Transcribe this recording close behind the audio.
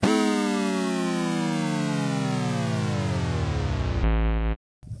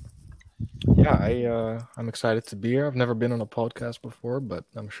Yeah, I'm excited to be here. I've never been on a podcast before, but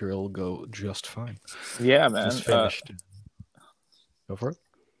I'm sure it'll go just fine. Yeah, Just man. finished. Go for it.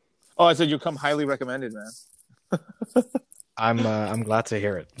 Oh, I said you come highly recommended, man. I'm glad to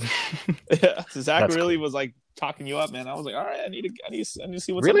hear it. Yeah, Zach That's really cool. was like talking you up, man. I was like, all right, I need to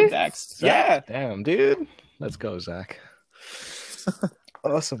see what's up with Really? Dax. Yeah, Zach? Damn, dude. Let's go, Zach.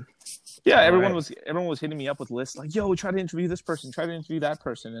 Awesome. yeah. All right. Everyone was hitting me up with lists like, yo, try to interview this person, try to interview that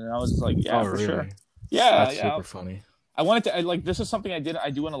person, and I was just like, yeah, Oh, for sure. really? Yeah, That's yeah. super funny. I wanted to like this is something I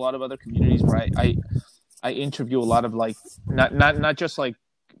do in a lot of other communities where I interview a lot of like not just like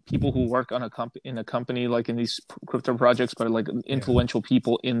people who work on in a company like in these crypto projects, but like Yeah. influential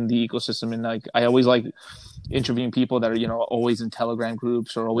people in the ecosystem. And like I always like interviewing people that are always in Telegram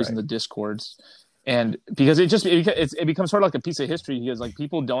groups or always in Right. the Discords, and because it becomes sort of like a piece of history because like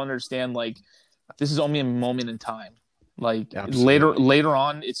people don't understand like this is only a moment in time. Like Absolutely. later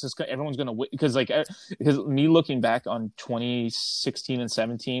on, it's just everyone's gonna because because me looking back on 2016 and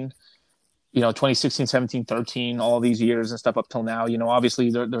 17, 2016, 17, 13, all these years and stuff up till now,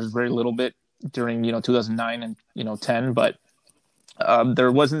 obviously there's very little bit during 2009 and 10, but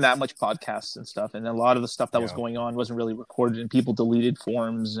there wasn't that much podcasts and stuff, and a lot of the stuff that was Yeah. going on wasn't really recorded, and people deleted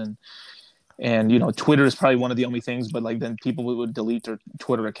forums and Twitter is probably one of the only things, but like then people would delete their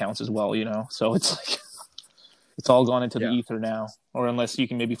Twitter accounts as well, so it's like it's all gone into the Yeah. ether now, or unless you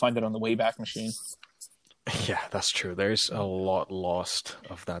can maybe find it on the Wayback Machine. Yeah, that's true. There's a lot lost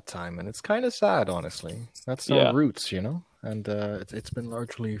of that time, and it's kind of sad, honestly. That's our Yeah, roots, and it's been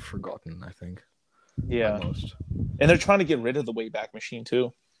largely forgotten, I think, by yeah, most. and they're trying to get rid of the Wayback Machine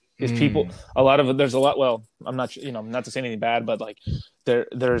too. Because people, Mm, a lot of it, there's a lot. Well, I'm not, not to say anything bad, but like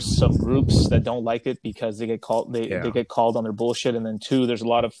there's some groups that don't like it because they get called, they yeah. get called on their bullshit, and then two, there's a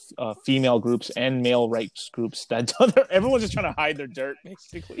lot of female groups and male rights groups that everyone's just trying to hide their dirt,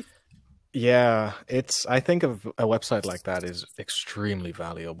 basically. Yeah, I think of a website like that is extremely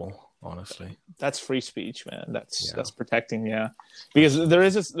valuable, honestly. That's free speech, man. Yeah, That's protecting, yeah. Because there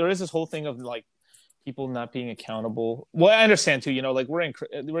is this whole thing of like people not being accountable. Well, I understand too. Like we're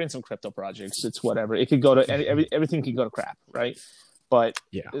in some crypto projects. It's whatever. It could go to everything could go to crap, right? But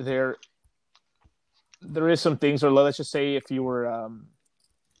yeah, there is some things, or let's just say if you were, I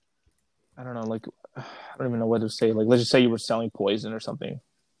don't know, like I don't even know what to say. Like let's just say you were selling poison or something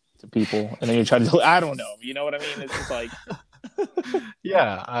to people, and then you're trying to. I don't know. You know what I mean? It's just like.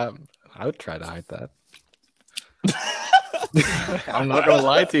 yeah. I would try to hide that. I'm not gonna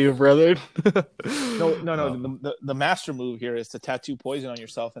lie to you, brother. No. No. The master move here is to tattoo poison on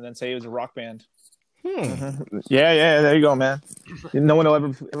yourself and then say it was a rock band. Hmm. Yeah. There you go, man. No one will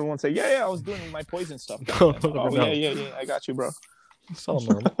everyone say, yeah. I was doing my poison stuff back No, then. no, Oh no. yeah. I got you, bro. It's all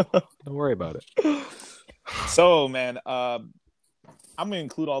normal. Don't worry about it. So, man, I'm gonna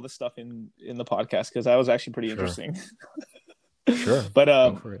include all this stuff in the podcast because that was actually pretty Sure, interesting. sure. But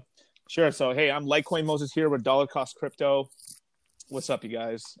Go for it. sure. So, hey, I'm Litecoin Moses here with Dollar Cost Crypto. What's up, you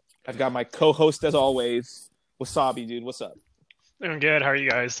guys? I've got my co-host as always, Wasabi, dude. What's up? Doing good. How are you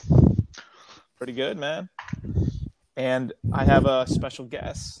guys? Pretty good, man. And I have a special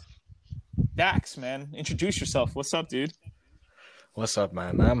guest, Dax, man. Introduce yourself. What's up, dude? What's up,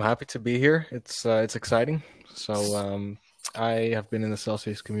 man? I'm happy to be here. It's exciting. So I have been in the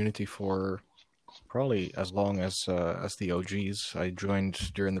Celsius community for probably as long as the OGs. I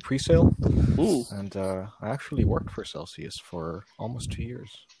joined during the pre-sale, Ooh, and I actually worked for Celsius for almost 2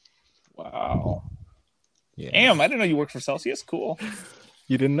 years. wow. Yeah, Damn, I didn't know you worked for Celsius. Cool.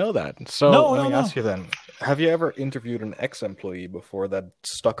 you didn't know that. So No, let no, me no. ask you then: have you ever interviewed an ex-employee before that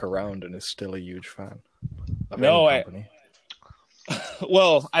stuck around and is still a huge fan of any No, company?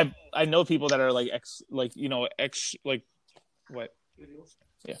 well, I know people that are like ex like what?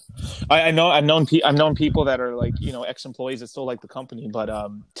 Yeah, I've known people that are like ex employees that still like the company, but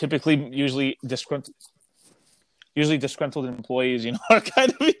typically usually disgruntled employees, are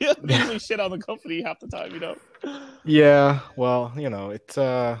kind of usually shit on the company half the time. Yeah, well,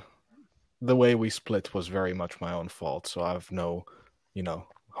 the way we split was very much my own fault, so I have no,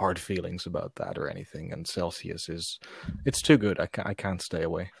 hard feelings about that or anything. And Celsius it's too good. I can't stay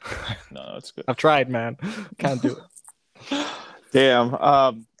away. No, it's good. I've tried, man. Can't do it. Damn.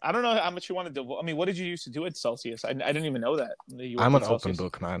 I don't know how much you want to do. I mean, what did you used to do at Celsius? I didn't even know that you worked I'm an at open Celsius.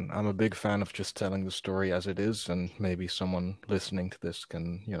 book, man. I'm a big fan of just telling the story as it is, and maybe someone listening to this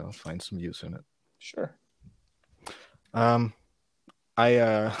can, find some use in it. Sure. Um,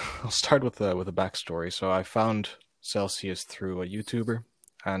 I'll start with a backstory. So I found Celsius through a YouTuber,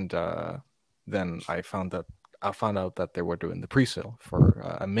 and then I found out that they were doing the pre-sale for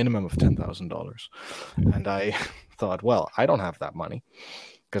a minimum of $10,000, and I thought, well, I don't have that money,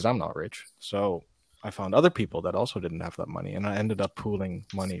 because I'm not rich. So I found other people that also didn't have that money, and I ended up pooling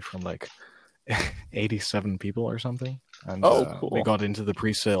money from like 87 people or something. And Oh, we cool. got into the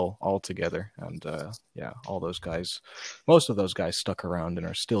pre-sale all together. And yeah, all those guys, most of those guys stuck around and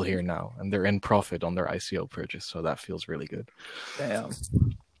are still here now. And they're in profit on their ICO purchase. So that feels really good. Damn.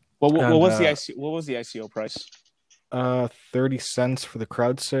 What was the ICO price? 30 cents for the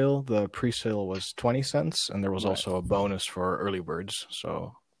crowd sale. The pre-sale was 20 cents. And there was Right. also a bonus for early birds.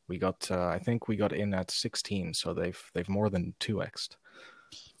 So we got, I think we got in at 16. So they've more than 2x'd.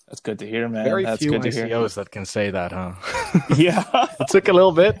 That's good to hear, man. Very That's few good to hear. ICOs that can say that, huh? Yeah. It took a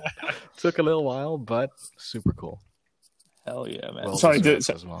little bit, took a little while, but super cool. Hell yeah, man. Well Sorry deserved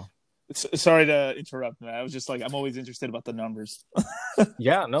as well. sorry to interrupt, man. I was just like, I'm always interested about the numbers.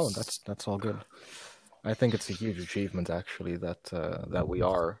 Yeah, no, that's all good. I think it's a huge achievement, actually, that we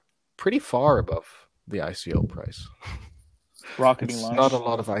are pretty far above the ICO price. Rocketing It's launch. not a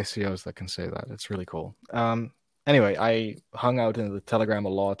lot of ICOs that can say that. It's really cool. Anyway, I hung out in the Telegram a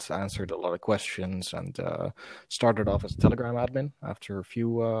lot, answered a lot of questions, and started off as a Telegram admin after a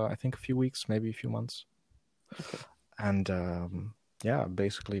few weeks, maybe a few months. Okay. And yeah,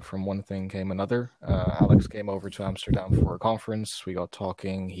 basically from one thing came another. Alex came over to Amsterdam for a conference. We got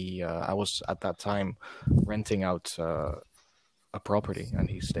talking. I was at that time renting out a property, and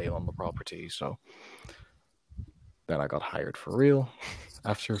he stayed on the property. So then I got hired for real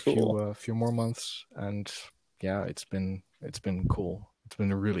after a few more months, and yeah, it's been cool. It's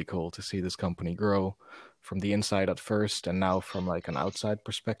been really cool to see this company grow from the inside at first, and now from like an outside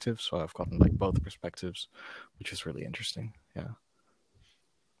perspective. So I've gotten like both perspectives, which is really interesting. Yeah.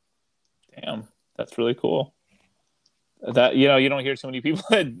 Damn, that's really cool. That you don't hear so many people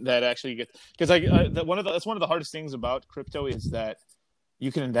that actually get, because that's one of the hardest things about crypto is that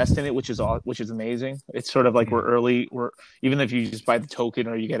you can invest in it, which is amazing. It's sort of like we're even if you just buy the token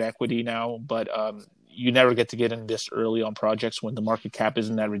or you get equity now, but you never get to get in this early on projects when the market cap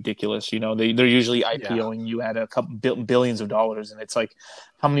isn't that ridiculous. They're usually IPOing you at a couple billions of dollars, and it's like,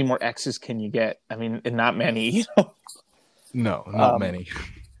 how many more X's can you get? I mean, and not many. No, not many.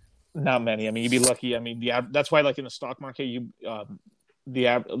 Not many. I mean, you'd be lucky. I mean, that's why, like in the stock market, the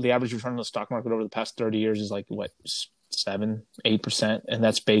average return on the stock market over the past 30 years is like what, 7-8%, and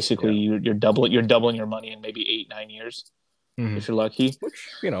that's basically you're doubling your money in maybe 8-9 years if you're lucky. Which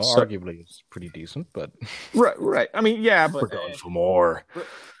arguably is pretty decent, but right. I mean, yeah, but we're going for more.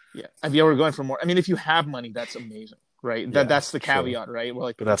 Yeah, we're going for more. I mean, if you have money, that's amazing, right? That's the caveat, right? Well,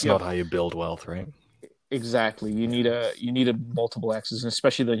 like, but that's not how you build wealth, right? Exactly. You need a multiple X's, and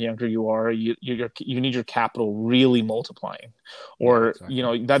especially the younger you are, you need your capital really multiplying, or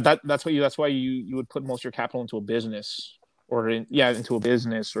exactly. That's why you would put most of your capital into a business, or into a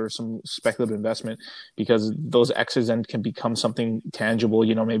business or some speculative investment, because those X's then can become something tangible.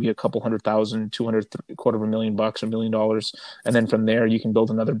 Maybe a couple $100,000, $200,000, $250,000, $1 million, and then from there you can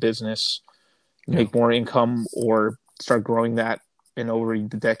build another business, make more income, or start growing that. And over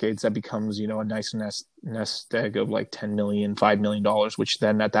the decades, that becomes, a nice nest egg of like $10 million, $5 million, which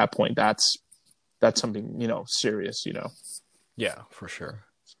then at that point, that's something, serious, Yeah, for sure.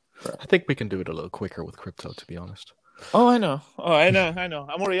 Right. I think we can do it a little quicker with crypto, to be honest. Oh, I know.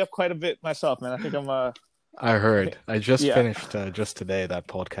 I'm already up quite a bit myself, man. I think I'm. I heard. I just finished just today that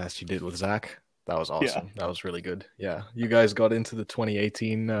podcast you did with Zach. That was awesome. Yeah. That was really good. Yeah, you guys got into the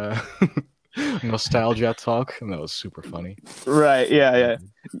 2018 nostalgia talk, and that was super funny. Right. Yeah.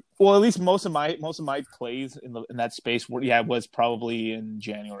 Well, at least most of my plays in that space was probably in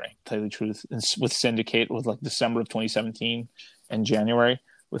January. To tell you the truth, with Syndicate was like December of 2017 and January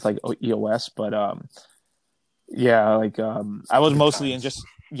with like EOS, but I was mostly in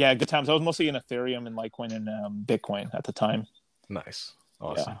good times. I was mostly in Ethereum and Litecoin and Bitcoin at the time. Nice.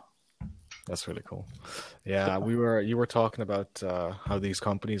 Awesome. Yeah. That's really cool. Yeah, you were talking about how these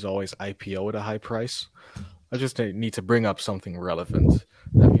companies always IPO at a high price. I just need to bring up something relevant.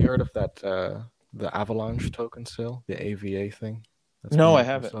 Have you heard of that the Avalanche token sale, the AVA thing? No, I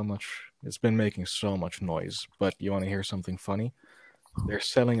haven't. It's been making so much noise. But you want to hear something funny? They're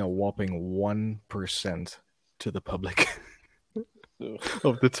selling a whopping 1% to the public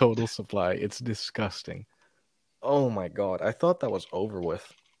of the total supply. It's disgusting. Oh my god! I thought that was over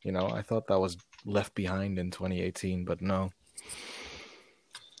with. I thought that was left behind in 2018, but no.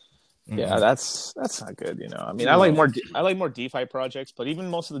 Yeah, that's not good. I mean, I like more DeFi projects, but even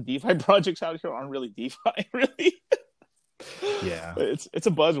most of the DeFi projects out here aren't really DeFi, really. Yeah, it's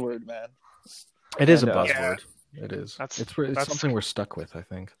a buzzword, man. It is a buzzword. Yeah. It is. It's something we're stuck with, I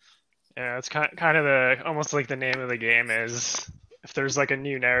think. Yeah, it's kind of almost like the name of the game is, if there's like a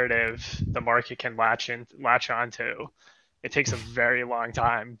new narrative, the market can latch onto, it takes a very long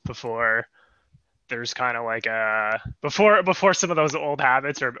time before there's kind of like a before some of those old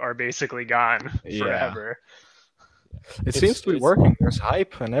habits are basically gone Yeah. forever. It seems to be working. There's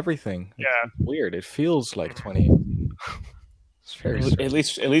hype and everything. Yeah. It's weird. It feels like 2018. It's very strange.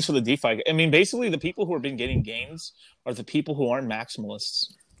 At least for the DeFi. I mean, basically, the people who have been getting gains are the people who aren't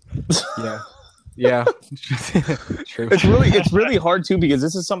maximalists. Yeah. Yeah. True. It's really hard too, because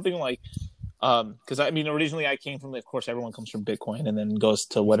this is something like, because I mean, originally I came from, of course, everyone comes from Bitcoin and then goes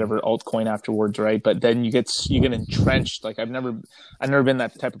to whatever altcoin afterwards, right? But then you get entrenched. Like I've never been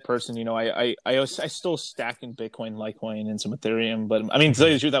that type of person. You know, I still stack in Bitcoin, Litecoin, and some Ethereum. But I mean, to tell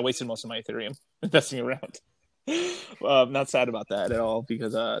you the truth, I wasted most of my Ethereum investing around. I'm not sad about that at all,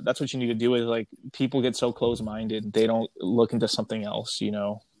 because that's what you need to do. Is like, people get so close-minded, they don't look into something else, you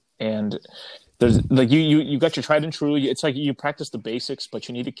know. And there's like you got your tried and true. It's like you practice the basics, but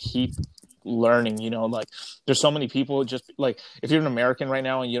you need to keep learning, you know. Like there's so many people, just like if you're an American right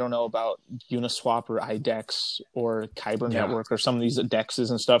now and you don't know about Uniswap or IDEX or Kyber Network or some of these DEXs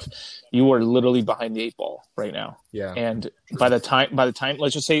and stuff, you are literally behind the 8 ball right now. Yeah. And by the time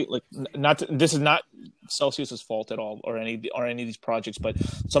let's just say, like, this is not Celsius's fault at all, or any of these projects, but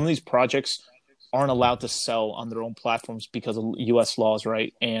some of these projects aren't allowed to sell on their own platforms because of US laws,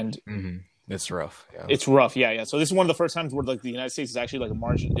 right? And it's rough. Yeah. It's rough. Yeah. So this is one of the first times where like the United States is actually like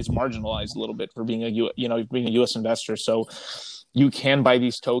it's marginalized a little bit for being being a US investor. So you can buy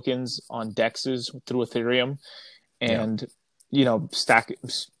these tokens on DEXs through Ethereum and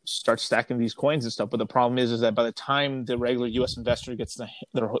start stacking these coins and stuff. But the problem is that by the time the regular US investor gets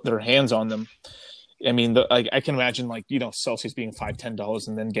their hands on them, I mean, I can imagine, like, you know, Celsius being $5-10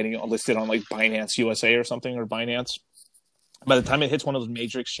 and then getting it listed on like Binance USA or something, or Binance. By the time it hits one of those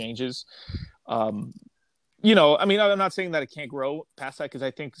major exchanges, you know, I mean, I'm not saying that it can't grow past that, because I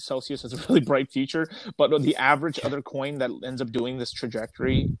think Celsius has a really bright future. But the average other coin that ends up doing this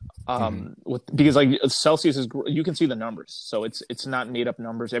trajectory, because like Celsius is, you can see the numbers, so it's not made up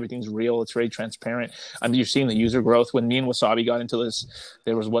numbers. Everything's real. It's very transparent. I mean, you're seeing the user growth. When me and Wasabi got into this,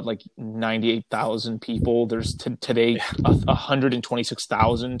 there was like 98,000 people. There's today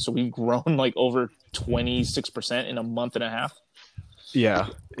 126,000. So we've grown like over 26% in a month and a half. Yeah,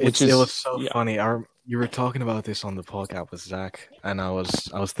 it was so funny. You were talking about this on the podcast with Zach, and I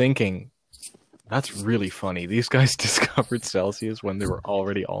was thinking, that's really funny. These guys discovered Celsius when they were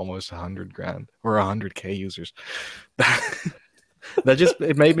already almost 100,000 or 100K users.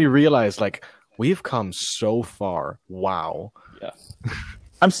 It made me realize, like, we've come so far. Wow. Yeah.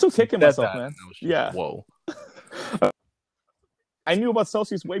 I'm still kicking myself, man. Yeah. Whoa. I knew about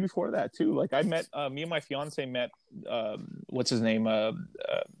Celsius way before that too. Like I met me and my fiance met what's his name?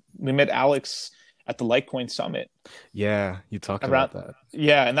 We met Alex at the Litecoin Summit. Yeah, you talked about that.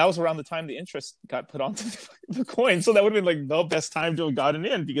 Yeah, and that was around the time the interest got put onto the coin. So that would have been like the best time to have gotten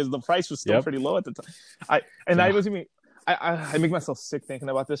in, because the price was still pretty low at the time. I make myself sick thinking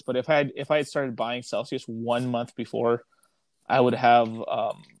about this, but if I had started buying Celsius 1 month before, I would have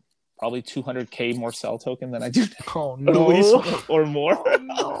probably 200K more Cell token than I do now. Oh no, at least, or more. Oh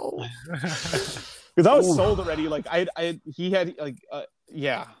no, because I was sold already. Like he had like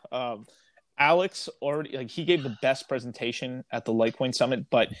Alex already, like, he gave the best presentation at the Litecoin Summit,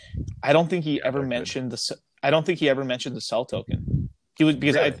 but I don't think he ever mentioned the Cell token. He was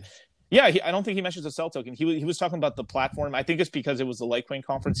because really? I don't think he mentions the Cell token. He was talking about the platform. I think it's because it was the Litecoin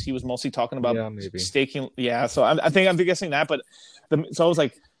conference. He was mostly talking about staking. Yeah, so I'm guessing that. But so I was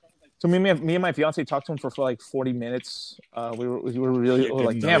like, so me and my fiance talked to him for like 40 minutes. We were really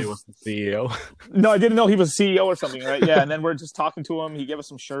like, damn. He was the CEO. No, I didn't know he was CEO or something, right? Yeah, and then we're just talking to him. He gave us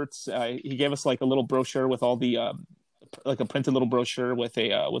some shirts. He gave us like a little brochure with all the like a printed little brochure with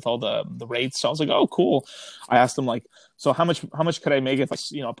all the rates. So I was like, oh, cool. I asked him, like, so how much could I make if I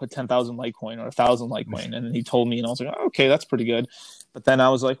put 10,000 Litecoin or 1,000 Litecoin? And he told me, and I was like, oh, okay, that's pretty good. But then I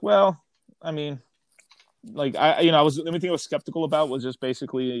was like, well, I mean, like the only thing I was skeptical about was just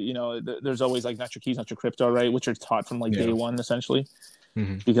basically, there's always like not your keys, not your crypto, right? Which are taught from like day one, essentially,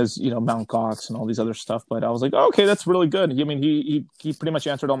 because Mt. Gox and all these other stuff. But I was like, oh, okay, that's really good. I mean, he pretty much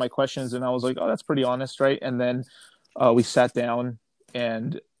answered all my questions, and I was like, oh, that's pretty honest, right? And then we sat down,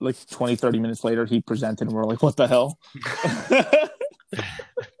 and like 20-30 minutes later, he presented, and we're like, what the hell?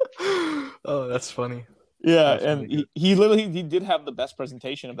 Oh, that's funny. Yeah, that's and he did have the best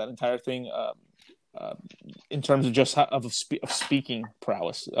presentation of that entire thing. In terms of just of speaking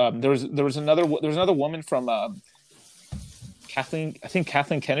prowess, there was another woman from Kathleen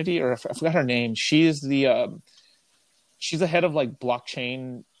Kennedy, or I forgot her name. She's the head of like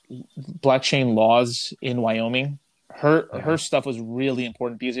blockchain laws in Wyoming. Her stuff was really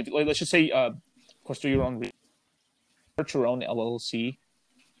important because if, like, let's just say, of course, do your own research. start your own LLC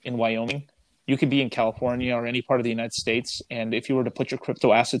in Wyoming. You could be in California or any part of the United States, and if you were to put your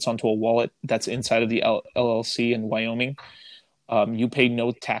crypto assets onto a wallet that's inside of the LLC in Wyoming, you pay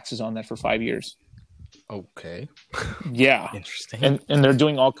no taxes on that for 5 years. Okay. Yeah. Interesting. And they're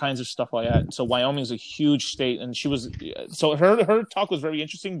doing all kinds of stuff like that. So Wyoming's a huge state, and her talk was very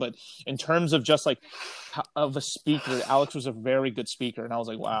interesting. But in terms of just like of a speaker, Alex was a very good speaker, and I was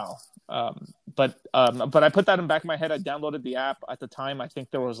like, wow. But I put that in the back of my head. I downloaded the app at the time. I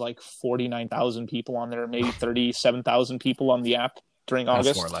think there was like 49,000 people on there, maybe 37,000 people on the app during August.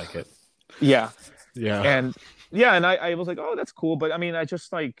 That's more like it. Yeah. Yeah. And I was like, oh, that's cool. But I mean, I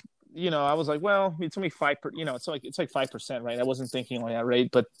just like, I was like, well, it's only 5%, it's like 5%, right? I wasn't thinking like that,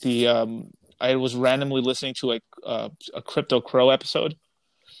 right? But I was randomly listening to like a Crypto Crow episode,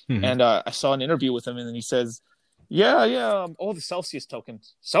 and I saw an interview with him, and then he says, the Celsius token.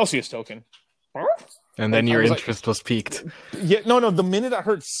 Huh? And then your interest was piqued. Yeah, no. The minute I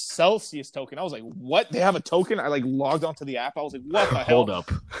heard Celsius token, I was like, "What? They have a token?" I like logged onto the app. I was like, "What the hell?" Hold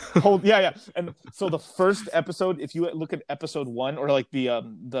up. Yeah. And so the first episode, if you look at episode 1, or like the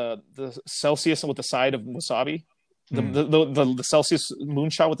Celsius with the side of wasabi, the Celsius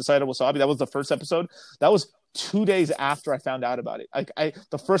moonshot with the side of wasabi, that was the first episode. That was 2 days after I found out about it.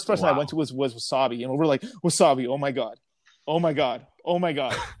 The first person I went to was Wasabi, and we were like, "Wasabi, oh my god.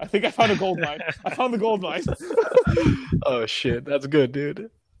 I think I found a gold mine. Oh shit, that's good,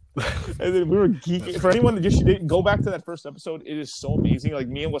 dude." And then we were geeking. For anyone that just didn't go back to that first episode, it is so amazing. Like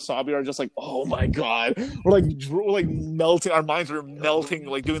me and Wasabi are just like, oh my god, we're like melting. Our minds are melting,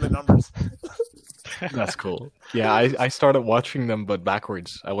 like doing the numbers. That's cool. Yeah, I started watching them, but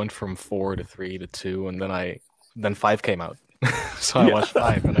backwards. I went from 4 to 3 to 2, and then 5 came out. So I watched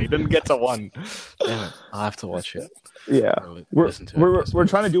 5, and I didn't get to 1. Damn it! I'll have to watch it. Yeah, we're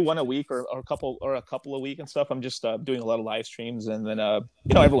trying to do one a week or a couple a week and stuff. I'm just doing a lot of live streams, and then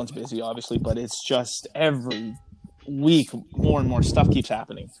everyone's busy, obviously, but it's just every week more and more stuff keeps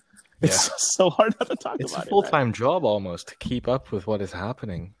happening. It's so hard not to talk about it. It's a full-time job almost to keep up with what is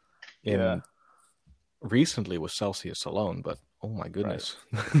happening. Recently with Celsius alone, but oh my goodness,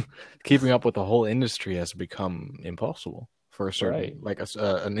 keeping up with the whole industry has become impossible for a certain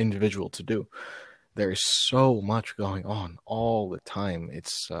an individual to do. There is so much going on all the time.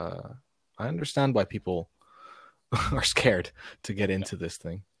 It's I understand why people are scared to get into this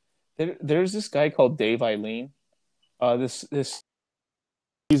thing. There's this guy called Dave Eileen. He's this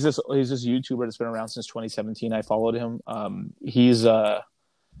YouTuber that's been around since 2017. I followed him. He's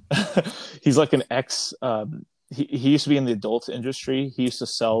he's like an ex. He used to be in the adult industry. He used to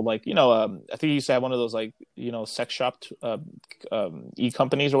sell like I think he used to have one of those like sex shop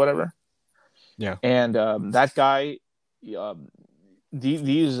e-companies or whatever. Yeah. And that guy,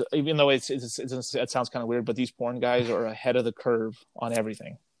 these even though it sounds kind of weird, but these porn guys are ahead of the curve on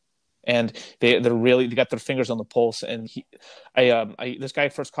everything, and they got their fingers on the pulse. And this guy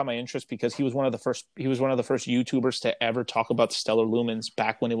first caught my interest because he was one of the first YouTubers to ever talk about stellar lumens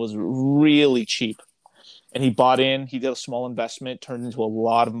back when it was really cheap. And he bought in. He did a small investment, turned into a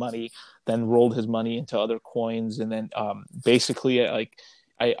lot of money, then rolled his money into other coins, and then basically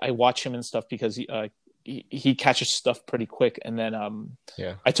I watch him and stuff because he catches stuff pretty quick. And then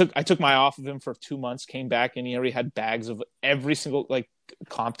I took my off of him for 2 months, came back, and he already had bags of every single like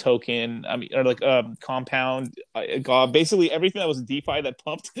comp token, compound, basically everything that was DeFi that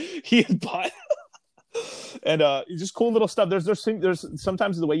pumped, he had bought. And just cool little stuff. There's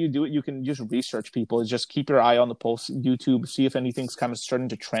sometimes the way you do it, you can just research people. Is just keep your eye on the pulse, YouTube, see if anything's kind of starting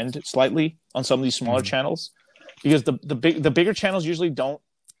to trend slightly on some of these smaller channels, because the bigger channels usually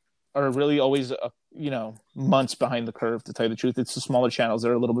are really always months behind the curve. To tell you the truth, it's the smaller channels that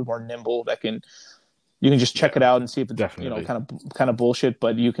are a little bit more nimble that you can just check it out and see if it's kind of bullshit,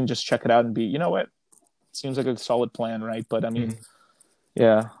 but you can just check it out and be, what, seems like a solid plan, right? But I mean,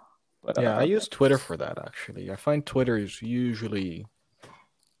 yeah. But, I use Twitter for that, actually. I find Twitter is usually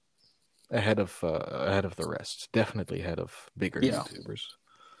ahead of the rest. Definitely ahead of bigger YouTubers.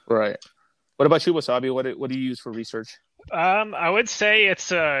 Right. What about you, Wasabi? What do you use for research? I would say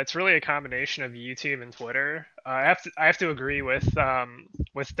it's really a combination of YouTube and Twitter. I have to agree with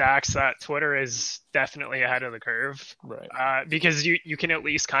Dax that Twitter is definitely ahead of the curve. Right. Because you can at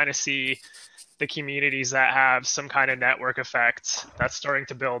least kind of see the communities that have some kind of network effect that's starting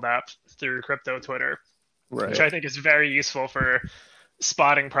to build up through crypto Twitter, which I think is very useful for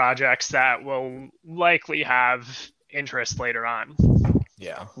spotting projects that will likely have interest later on.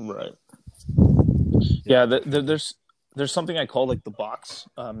 Yeah. Right. Yeah. There's something I call like the box.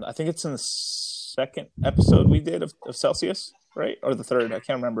 I think it's in the second episode we did of Celsius, right? Or the third, I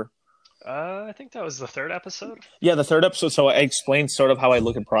can't remember. I think that was the third episode. Yeah, the third episode. So I explained sort of how I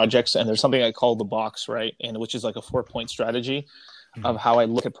look at projects, and there's something I call the box, right? And which is like a 4-point strategy of how I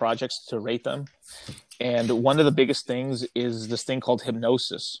look at projects to rate them. And one of the biggest things is this thing called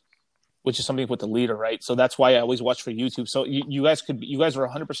hypnosis, which is something with the leader, right? So that's why I always watch for YouTube. So you guys are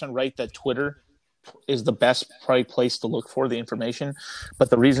 100% right that Twitter is the best probably place to look for the information. But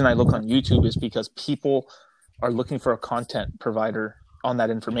the reason I look on YouTube is because people are looking for a content provider on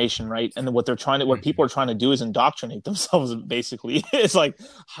that information, right? And then what people are trying to do is indoctrinate themselves. Basically, it's like,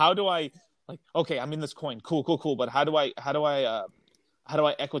 how do I okay, I'm in this coin, cool, but how do I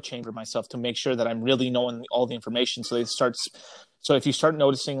echo chamber myself to make sure that I'm really knowing all the information? So if you start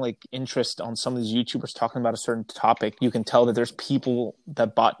noticing like interest on some of these YouTubers talking about a certain topic, you can tell that there's people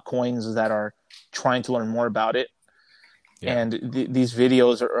that bought coins that are trying to learn more about it. Yeah. And these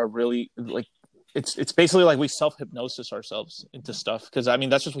videos are really like, it's basically like we self-hypnosis ourselves into stuff. Cause I mean,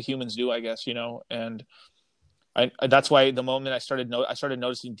 that's just what humans do, I guess, and that's why the moment I started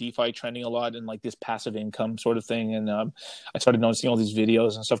noticing DeFi trending a lot and like this passive income sort of thing. And I started noticing all these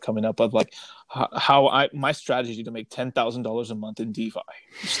videos and stuff coming up of like how my strategy to make $10,000 a month in DeFi,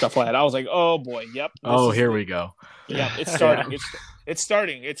 stuff like that. I was like, oh boy. Yep. Here we go. Yeah. It's starting. It's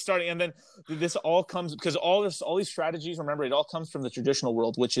starting. And then this all comes because all these strategies, remember, it all comes from the traditional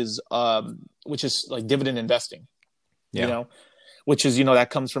world, which is like dividend investing, which is, that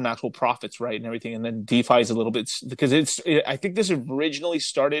comes from actual profits, right? And everything. And then DeFi is a little bit, because I think this originally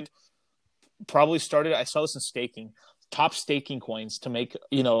started, I saw this in staking, top staking coins to make,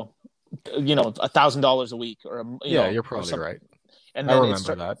 $1,000 a week or, you're probably right. And then I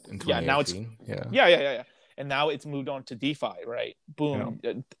remember that in 2018. Yeah, now it's, yeah. And now it's moved on to DeFi, right? Boom.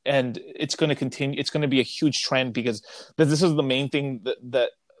 Yeah. And it's going to continue. It's going to be a huge trend because this is the main thing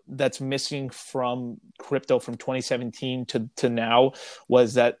that's missing from crypto from 2017 to now,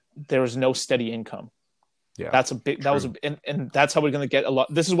 was that there was no steady income. Yeah, that's a big. That was and that's how we're going to get a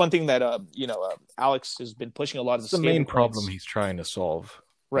lot. This is one thing that Alex has been pushing a lot. Of the main problem he's trying to solve,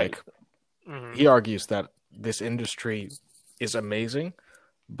 right? Like, he argues that this industry is amazing,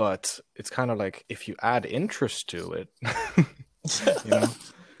 but it's kind of like if you add interest to it,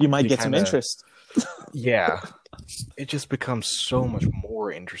 you might get some interest. Yeah. It just becomes so much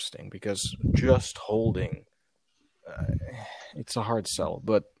more interesting because just holding, it's a hard sell,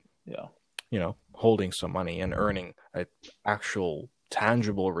 but holding some money and earning an actual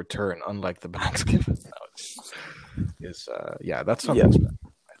tangible return, unlike the banks give it now, is that's something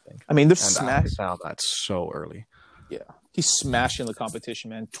special, I think. I mean, there's that's so early. Yeah, he's smashing the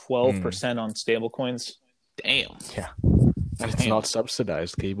competition, man. 12% on stablecoins. Damn. Yeah, and it's not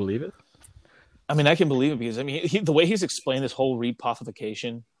subsidized. Can you believe it? I mean, I can believe it because the way he's explained this whole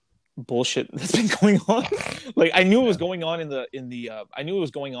repossification bullshit that's been going on. Like, I knew it was going on in the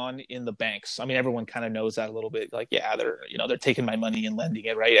banks. I mean, everyone kind of knows that a little bit. Like, yeah, they're taking my money and lending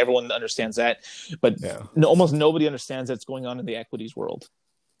it, right? Everyone understands that, but almost nobody understands that it's going on in the equities world.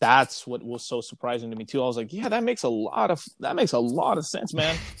 That's what was so surprising to me too. I was like, yeah, that makes a lot of sense,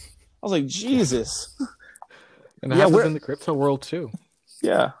 man. I was like, Jesus. And it happens in the crypto world too.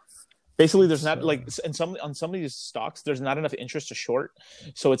 Yeah. Basically, there's not like on some of these stocks, there's not enough interest to short.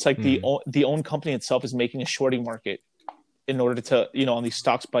 So it's like the own company itself is making a shorting market in order to, on these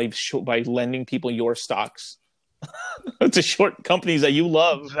stocks by lending people your stocks to short companies that you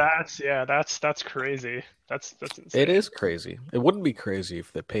love. That's crazy. That's insane. It is crazy. It wouldn't be crazy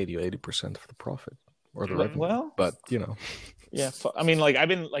if they paid you 80% of the profit or the revenue. Well, but yeah. I mean, like I've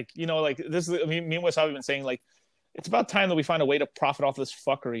been like like this is. I mean, me and Wes have been saying like, it's about time that we find a way to profit off this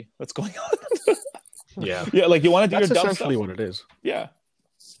fuckery that's going on. Yeah. Like you want to do that's your dumb essentially stuff. What it is. Yeah.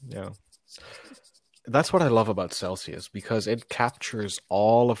 That's what I love about Celsius, because it captures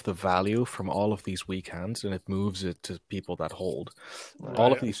all of the value from all of these weak hands and it moves it to people that hold. Right.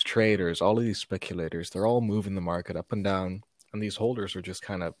 All of these traders, all of these speculators, they're all moving the market up and down, and these holders are just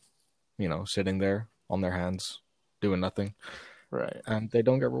kind of, sitting there on their hands doing nothing. Right. And they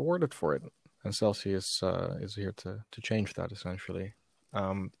don't get rewarded for it. And Celsius is here to change that, essentially.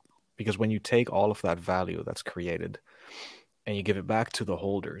 Because when you take all of that value that's created and you give it back to the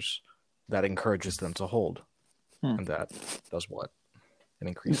holders, that encourages them to hold. And that does what? It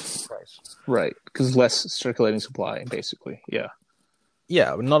increases the price. Right. Because less circulating supply, basically. Yeah.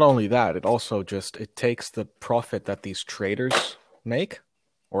 Yeah, but not only that, it also it takes the profit that these traders make,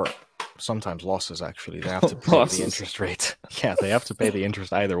 or sometimes losses, actually. They have to pay the interest rate. Yeah, they have to pay the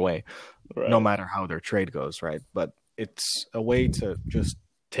interest either way. Right. No matter how their trade goes, right? But it's a way to just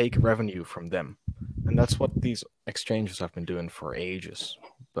take revenue from them. And that's what these exchanges have been doing for ages.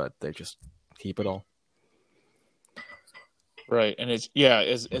 But they just keep it all. Right. And as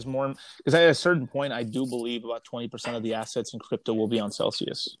more, because at a certain point, I do believe about 20% of the assets in crypto will be on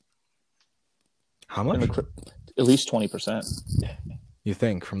Celsius. How much? At least 20%. You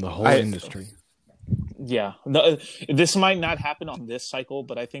think from the whole industry? Yeah. This might not happen on this cycle,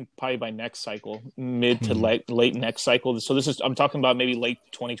 but I think probably by next cycle, mid to late next cycle. So I'm talking about maybe late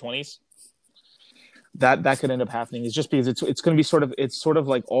 2020s. That could end up happening is just because it's going to be sort of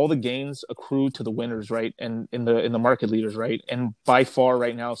like all the gains accrue to the winners, right? And in the market leaders, right? And by far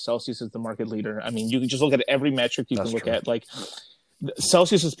right now, Celsius is the market leader. I mean, you can just look at every metric you can look at. Like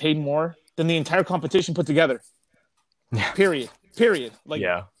Celsius is paid more than the entire competition put together. Yeah. Period. Like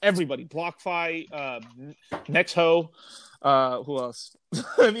everybody, BlockFi, Nexo, who else?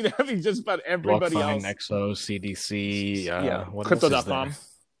 I mean, just about everybody BlockFi, else. Nexo, CDC, Crypto.com.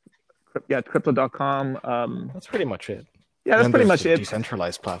 Yeah, Crypto.com. That's pretty much it. Yeah, that's pretty much it.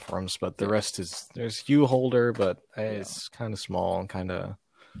 Decentralized platforms, but the rest there's uHolder, but it's kind of small and kind of.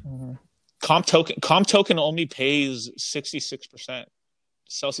 Comp token only pays 66%.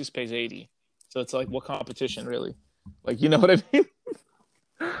 Celsius pays 80%. So it's like, what competition really? Like, you know what I mean?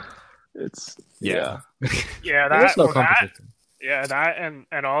 It's yeah. There's no competition. That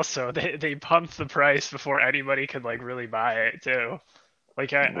and also they pumped the price before anybody could like really buy it too.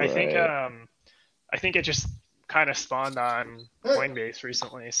 Like I think it just kind of spawned on Coinbase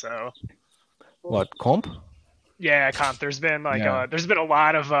recently. So what comp? Yeah, comp. There's been a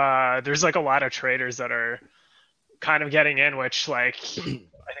lot of traders that are kind of getting in, which like I think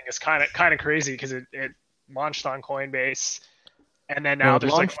is kind of crazy because it launched on Coinbase. And then now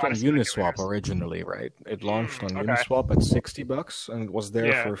there's launched on Uniswap originally, right? It launched on Uniswap at $60 and was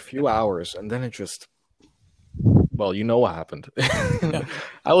there for a few hours, and then it just, well, you know what happened.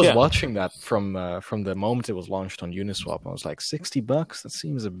 I was watching that from the moment it was launched on Uniswap. I was like, $60? That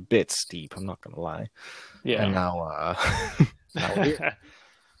seems a bit steep. I'm not gonna lie. Yeah. And now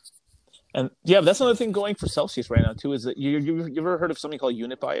and yeah, that's another thing going for Celsius right now too. Is that you ever heard of something called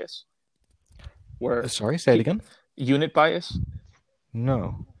unit bias? Where sorry, say it again. Unit bias.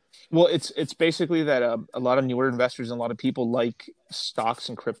 No. Well, it's basically that a lot of newer investors and a lot of people like stocks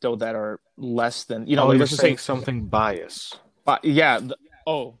and crypto that are less than, you know. You're saying something bias.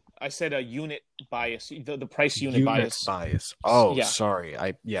 I said a unit bias, the price unit bias. Oh, yeah. Sorry.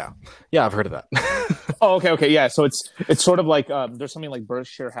 I've heard of that. Oh, okay, yeah. So it's sort of like there's something like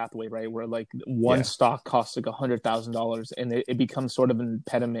Berkshire Hathaway, right, where like one stock costs like $100,000, and it becomes sort of an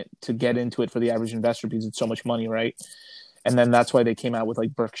impediment to get into it for the average investor because it's so much money, right? And then that's why they came out with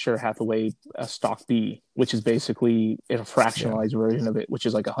like Berkshire Hathaway Stock B, which is basically a fractionalized version of it, which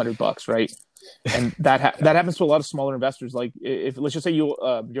is like $100, right? And that happens to a lot of smaller investors. Like if let's just say you're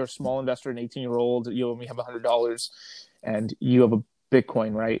a small investor, an 18-year-old, you only have $100, and you have a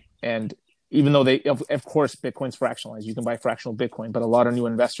Bitcoin, right? And even though of course Bitcoin's fractionalized, you can buy fractional Bitcoin, but a lot of new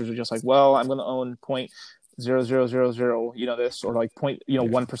investors are just like, well, I'm going to own 0.0000, this, or like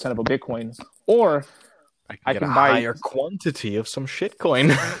 1% of a Bitcoin, or I can buy a higher quantity of some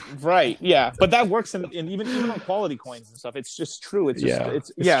shitcoin. Right. Yeah. But that works in even on quality coins and stuff. It's just true. It's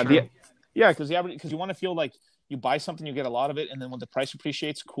just, because you want to feel like you buy something, you get a lot of it. And then when the price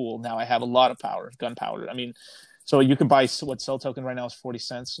appreciates, cool. Now I have a lot of gunpowder. I mean, so you can buy what Cell token right now is 40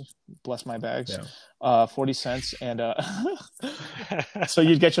 cents. Bless my bags. Yeah. 40 cents. And so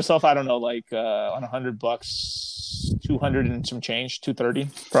you get yourself, I don't know, like on $100, 200 and some change, 230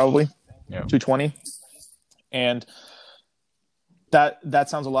 probably. Yeah. 220. And that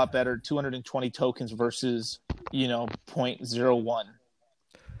sounds a lot better. 220 tokens versus 0.01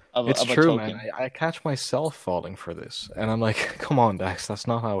 of it's a true, token. Man. I catch myself falling for this, and I'm like, "Come on, Dax, that's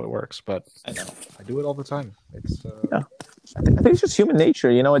not how it works." But I know I do it all the time. It's I think it's just human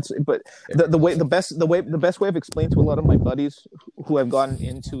nature, the best way I've explained to a lot of my buddies who have gotten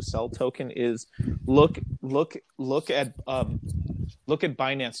into Cell token is look at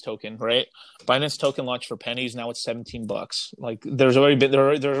Binance token, right? Binance token launched for pennies. Now it's $17. Like there's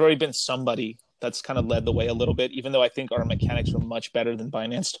already been somebody that's kind of led the way a little bit, even though I think our mechanics are much better than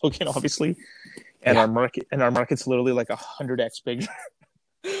Binance token, obviously. And our market's literally like 100x bigger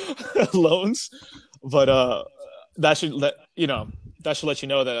loans. But that should let you know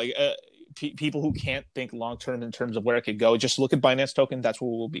that like people who can't think long term in terms of where it could go, just look at Binance token. That's where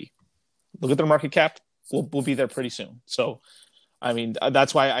we'll be. Look at their market cap. We'll be there pretty soon. So, I mean,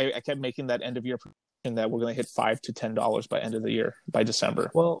 that's why I kept making that end of year prediction that we're going to hit $5 to $10 by end of the year, by December.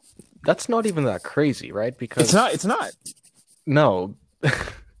 Well, that's not even that crazy, right? Because it's not. No.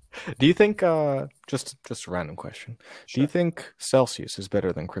 Do you think just a random question? Sure. Do you think Celsius is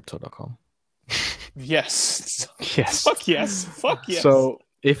better than Crypto.com? Yes. Yes. Fuck yes. So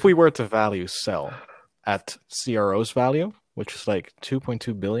if we were to value Cell at CRO's value, which is like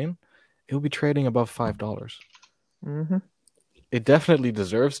 2.2 billion, it will be trading above $5. Mm-hmm. It definitely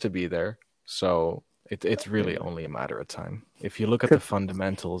deserves to be there. So it's really only a matter of time. If you look at the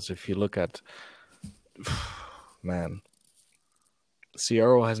fundamentals, if you look at, man,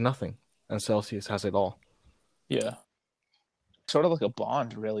 CRO has nothing and Celsius has it all. Yeah. Sort of like a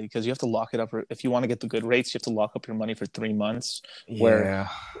bond, really, because you have to lock it up. If you want to get the good rates, you have to lock up your money for 3 months. Yeah.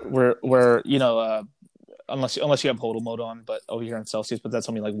 Where you know, unless you have hodl mode on, but over here in Celsius, but that's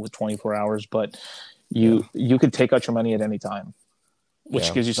only like with 24 hours. But you could take out your money at any time,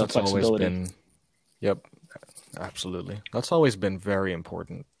 which gives you some flexibility. Yep, absolutely. That's always been very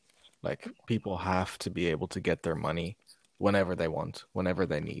important. Like, people have to be able to get their money whenever they want, whenever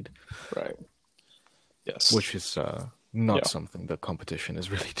they need. Right. Yes. Which is not something the competition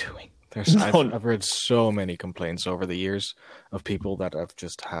is really doing. I've read so many complaints over the years of people that have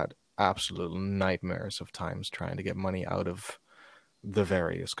just had absolute nightmares of times trying to get money out of the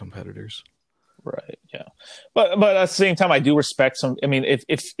various competitors. Right. Yeah. But at the same time, I do respect some. I mean,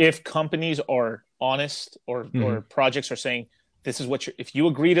 if companies are honest or projects are saying this is what if you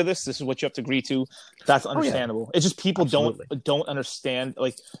agree to this is what you have to agree to, that's understandable. It's just people don't understand.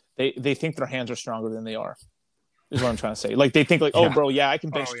 Like they think their hands are stronger than they are. Is what I'm trying to say. Like they think like, oh, bro, I can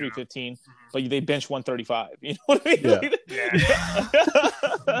bench 315, but they bench 135. You know what I mean?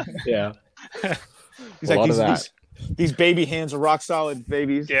 Yeah. He's like these baby hands are rock solid,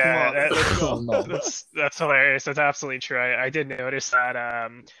 babies. Yeah, that's hilarious. That's absolutely true. I did notice that.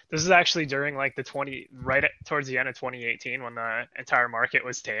 This is actually during like towards the end of 2018 when the entire market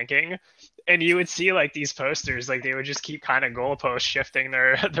was tanking, and you would see like these posters, like they would just keep kind of goalpost shifting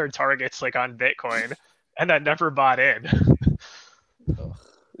their targets like on Bitcoin, and that never bought in.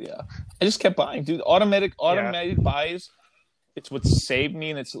 Yeah, I just kept buying, dude. Automated buys. It's what saved me,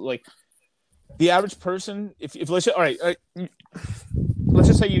 and it's like. The average person, if let's say, all right, let's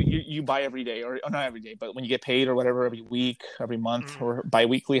just say you buy every day, or not every day, but when you get paid or whatever, every week, every month, or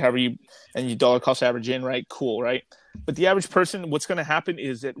bi-weekly, however and you dollar cost average in, right? Cool, right? But the average person, what's going to happen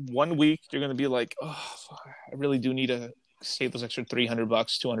is that 1 week you're going to be like, oh, I really do need to save those extra $300,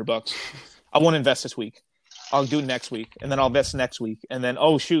 $200. I won't invest this week. I'll do it next week, and then I'll invest next week, and then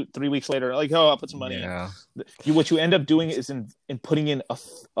 3 weeks later, like I'll put some money in. What you end up doing is in putting in a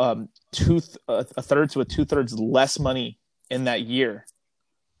third to a 2/3 less money in that year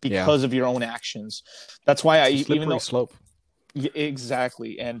because of your own actions. That's why even though slope.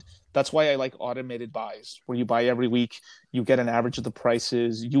 Exactly, and that's why I like automated buys, where you buy every week, you get an average of the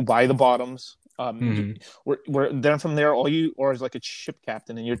prices, you buy the bottoms. Where then from there, or as like a ship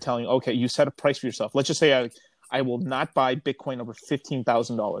captain, and you're telling, okay, you set a price for yourself. Let's just say I will not buy Bitcoin over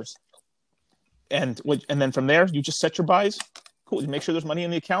 $15,000, and then from there, you just set your buys. Cool, you make sure there's money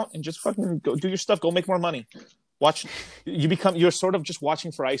in the account, and just fucking go do your stuff. Go make more money. You're sort of just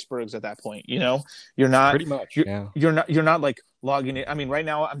watching for icebergs at that point. You know, you're not pretty much. You're not like logging in. I mean, right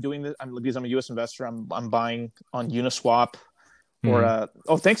now I'm doing this. Because I'm a U.S. investor. I'm buying on Uniswap. Or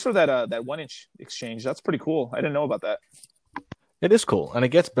thanks for that 1-inch exchange. That's pretty cool. I didn't know about that. It is cool, and it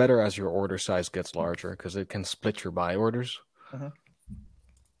gets better as your order size gets larger because it can split your buy orders.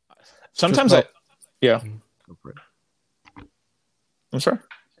 Sometimes I'm sorry.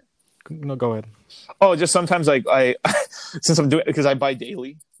 No, go ahead. Oh, just sometimes I since I'm doing because I buy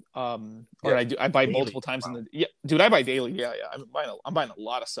daily, I buy daily. Multiple times in the dude. I buy daily. Yeah. I'm buying a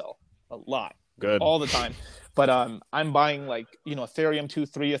lot of sell, a lot. Good. All the time. But I'm buying like, Ethereum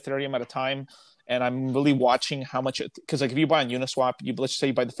 2-3 Ethereum at a time, and I'm really watching how much because like if you buy on Uniswap, let's say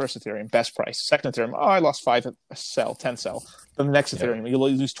you buy the first Ethereum, best price. Second Ethereum, I lost 5 sell, 10 sell. Then the next Ethereum, you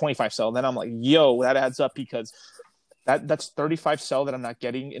lose 25 sell. Then I'm like, yo, that adds up because that's 35 sell that I'm not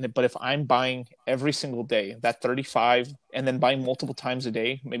getting in it. But if I'm buying every single day, that 35, and then buying multiple times a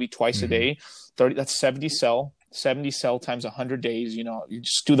day, maybe twice a day, 30, that's 70 sell. 70 sell times 100 days, you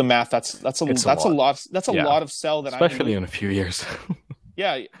just do the math. That's a lot. That's a lot of sell that especially in a few years.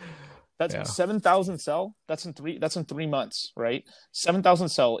 That's 7,000 sell. That's in 3 months, right? 7,000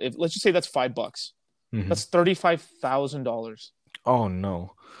 sell. If let's just say that's $5, that's $35,000. Oh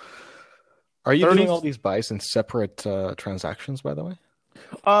no! Are you doing all these buys in separate transactions? By the way,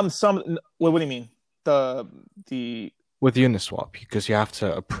 what do you mean? The with Uniswap, because you have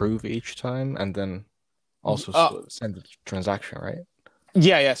to approve each time and then. Also send the transaction, right?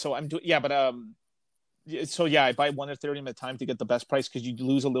 Yeah. So I'm doing, but I buy 1 Ethereum at a time to get the best price because you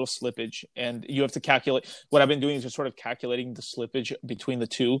lose a little slippage, and you have to calculate. What I've been doing is just sort of calculating the slippage between the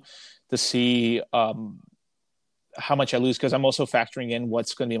two to see how much I lose, because I'm also factoring in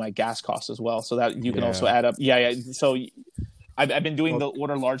what's going to be my gas cost as well, so that you can also add up. So I've been doing the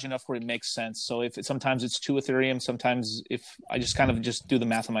order large enough where it makes sense. So sometimes it's 2 Ethereum, sometimes if I just kind of just do the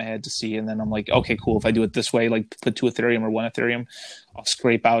math in my head to see, and then I'm like, okay, cool. If I do it this way, like put 2 Ethereum or 1 Ethereum, I'll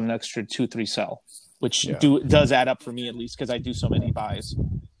scrape out an extra 2-3 sell, which does add up for me at least because I do so many buys.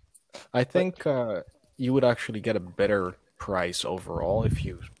 I think you would actually get a better price overall if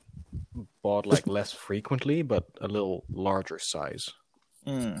you bought like less frequently, but a little larger size.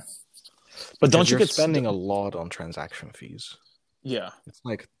 But don't you get spending a lot on transaction fees? Yeah, it's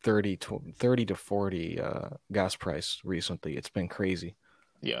like 30 to 40 gas price recently. It's been crazy.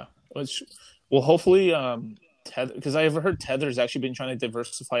 Yeah, well, hopefully, Tether, because I ever heard Tether's actually been trying to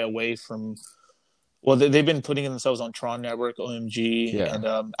diversify away from. Well, they've been putting themselves on Tron Network, OMG, and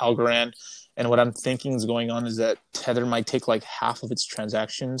Algorand. And what I'm thinking is going on is that Tether might take like half of its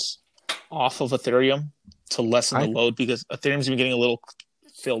transactions off of Ethereum to lessen the load because Ethereum's been getting a little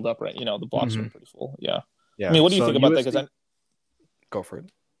filled up, right? The blocks are pretty full. Yeah. I mean, what do you think about that? Go for it.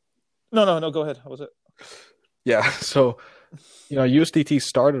 No, go ahead. How was it? Yeah. So, USDT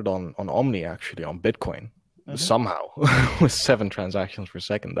started on Omni, actually, on Bitcoin. Somehow with 7 transactions per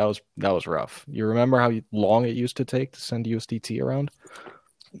second. That was rough. You remember how long it used to take to send USDT around?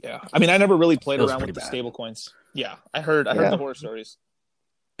 Yeah, I mean, I never really played around with the stable coins. Yeah, I heard the horror stories.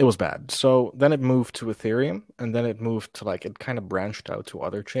 It was bad. So then it moved to Ethereum, and then it moved to it kind of branched out to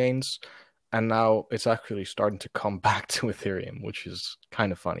other chains, and now it's actually starting to come back to Ethereum, which is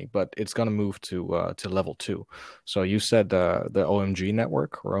kind of funny. But it's gonna move to level 2. So you said the OMG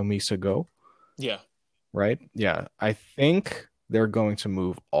network or Omisa Go. Yeah. Right? Yeah. I think they're going to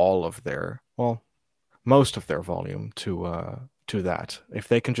move most of their volume to that. If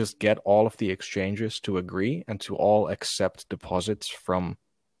they can just get all of the exchanges to agree and to all accept deposits from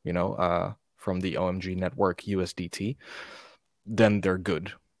the OMG network USDT, then they're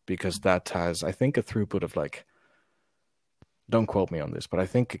good because that has, I think, a throughput of don't quote me on this, but I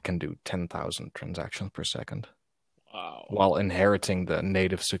think it can do 10,000 transactions per second. Wow. While inheriting the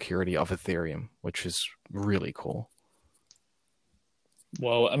native security of Ethereum, which is really cool.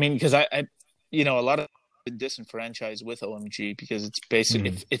 Well, I mean, because I a lot of been disenfranchised with OMG because it's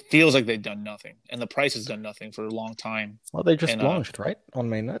basically it feels like they've done nothing, and the price has done nothing for a long time. Well, they just launched right on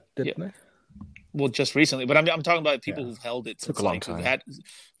mainnet, didn't they? Well, just recently, but I'm talking about people who've held it since,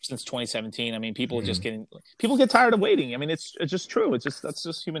 since 2017. I mean, people just people get tired of waiting. I mean, it's just true. That's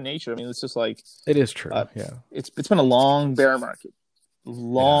just human nature. I mean, it's just like it is true. It's been a long bear market,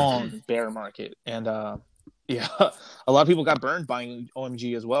 and a lot of people got burned buying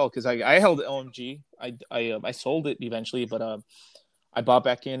OMG as well because I held OMG. I sold it eventually, but I bought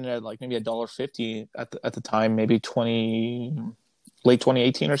back in at maybe $1.50 at the time, maybe late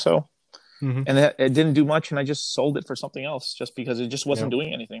 2018 or so. And it didn't do much, and I just sold it for something else just because it just wasn't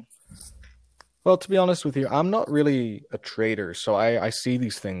doing anything. Well, to be honest with you, I'm not really a trader, so I see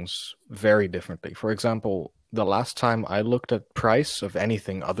these things very differently. For example, the last time I looked at price of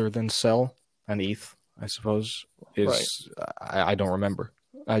anything other than Cell and ETH, I suppose, I don't remember.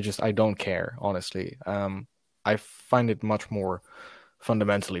 I don't care, honestly. I find it much more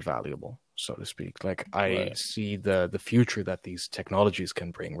fundamentally valuable, so to speak. I see the future that these technologies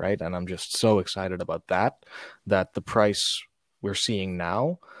can bring, right? And I'm just so excited about that the price we're seeing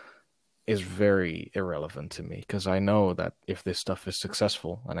now is very irrelevant to me because I know that if this stuff is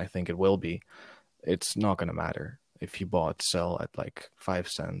successful, and I think it will be, it's not going to matter if you bought Cell at 5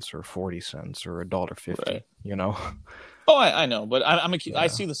 cents or 40 cents or $1.50, Oh, I know, but I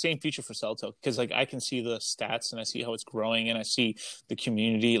see the same future for Celto because I can see the stats and I see how it's growing and I see the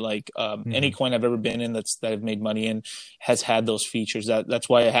community. Any coin I've ever been in that I've made money in has had those features. That's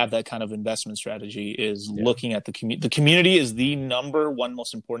why I have that kind of investment strategy. Is looking at the community. The community is the number one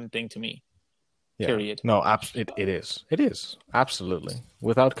most important thing to me. Yeah. Period. No, it is. It is absolutely.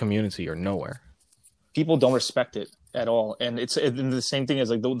 Without community, you're nowhere. People don't respect it at all, and it's the same thing as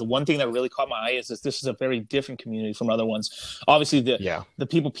the one thing that really caught my eye is this is a very different community from other ones. Obviously, the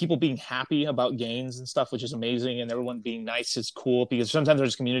people being happy about gains and stuff, which is amazing, and everyone being nice is cool because sometimes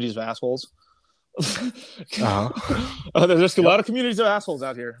there's communities of assholes. There's a lot of communities of assholes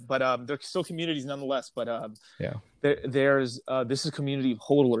out here, but they're still communities nonetheless. But there's this is a community of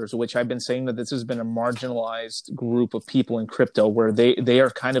hodlers, which I've been saying that this has been a marginalized group of people in crypto where they are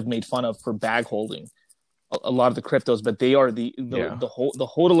kind of made fun of for bag holding a lot of the cryptos, but they are the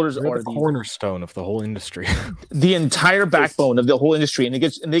hodlers are the cornerstone of the whole industry, the entire backbone of the whole industry, and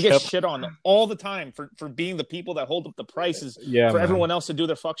they get shit on all the time for being the people that hold up the prices for everyone else to do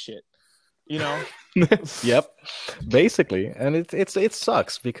their fuck shit. Yep, basically, and it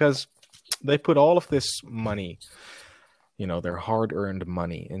sucks because they put all of this money, their hard-earned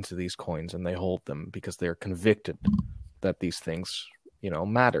money into these coins, and they hold them because they're convicted that these things,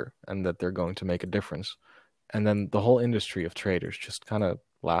 matter and that they're going to make a difference. And then the whole industry of traders just kind of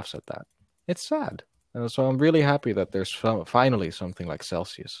laughs at that. It's sad. So I'm really happy that there's finally something like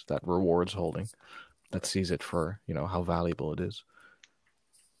Celsius that rewards holding, that sees it for, how valuable it is.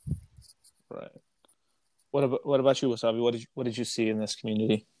 Right. What about you, Wasabi? What did you see in this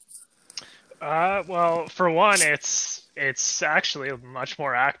community? Well, for one, it's actually much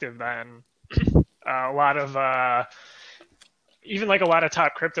more active than a lot of even like a lot of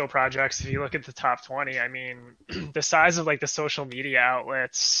top crypto projects. If you look at the top 20, I mean, the size of like the social media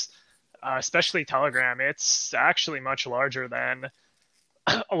outlets, especially Telegram, it's actually much larger than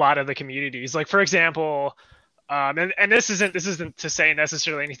a lot of the communities. Like, for example, and this isn't to say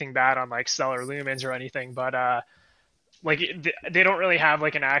necessarily anything bad on like Stellar Lumens or anything, but like they don't really have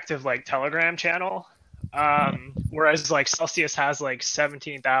like an active like Telegram channel, whereas like Celsius has like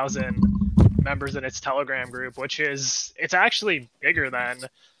 17,000 members in its Telegram group, it's actually bigger than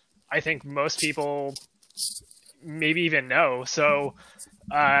I think most people maybe even know. So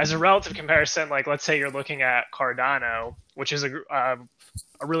as a relative comparison, like let's say you're looking at Cardano, which is a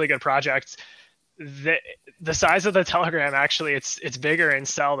really good project. The size of the Telegram, actually, it's bigger in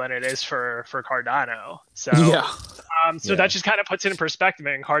Cell than it is for Cardano. So yeah. That just kind of puts it in perspective.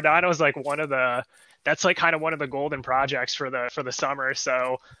 And Cardano is like that's like kind of one of the golden projects for the summer.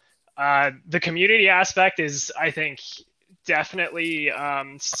 So the community aspect is, I think, definitely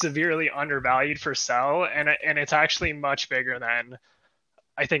severely undervalued for Cell, and it's actually much bigger than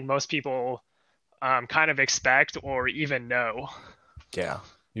I think most people kind of expect or even know. Yeah.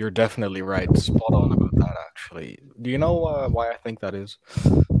 You're definitely right. Spot on about that, actually. Do you know why I think that is?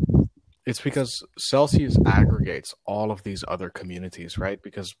 It's because Celsius aggregates all of these other communities, right?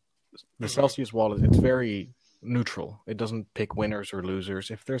 Because the Celsius wallet, it's very neutral. It doesn't pick winners or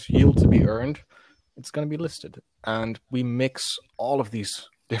losers. If there's yield to be earned, it's going to be listed. And we mix all of these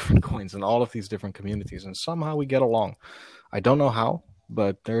different coins and all of these different communities, and somehow we get along. I don't know how,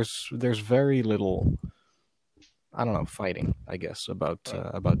 but there's very little... I don't know, fighting, I guess, about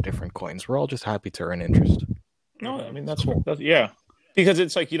different coins. We're all just happy to earn interest. No, I mean that's yeah, because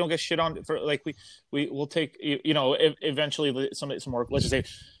it's like you don't get shit on for like we'll take eventually some more. Let's just say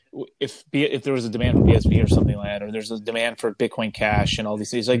if there was a demand for BSV or something like that, or there's a demand for Bitcoin Cash and all these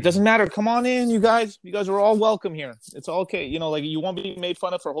things, like doesn't matter. Come on in, you guys are all welcome here. It's all okay. Like you won't be made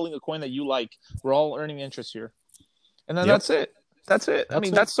fun of for holding a coin that you like. We're all earning interest here, and then that's it. That's it. I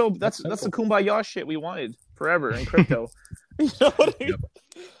mean, that's the kumbaya shit we wanted forever in crypto. You know what I mean? Yep.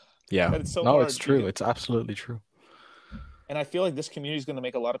 Yeah. It's true. It's absolutely true. And I feel like this community is going to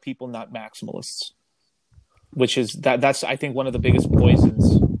make a lot of people not maximalists, which is that's I think one of the biggest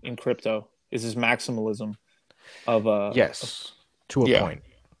poisons in crypto is this maximalism of yes, to a point.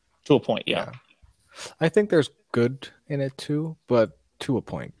 To a point, yeah. I think there's good in it too, but to a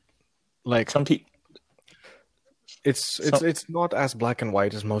point. Like some people. It's not as black and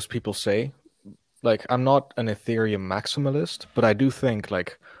white as most people say. Like, I'm not an Ethereum maximalist, but I do think,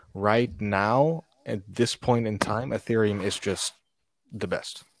 like, right now, at this point in time, Ethereum is just the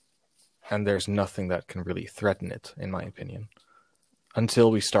best. And there's nothing that can really threaten it, in my opinion. Until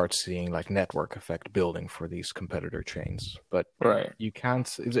we start seeing, like, network effect building for these competitor chains. But you can't...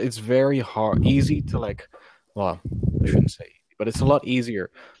 It's very easy to, like... Well, I shouldn't say easy, but it's a lot easier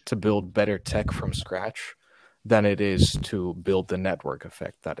to build better tech from scratch than it is to build the network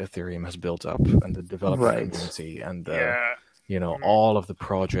effect that Ethereum has built up, and the developer community, and the, all of the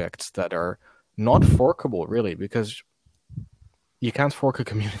projects that are not forkable, really, because you can't fork a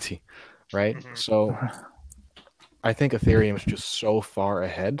community, right? Mm-hmm. So I think Ethereum is just so far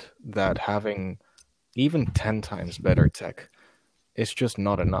ahead that having even 10 times better tech is just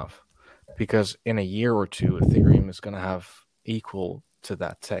not enough, because in a year or two, Ethereum is going to have equal to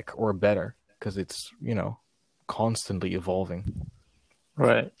that tech or better, because it's, constantly evolving.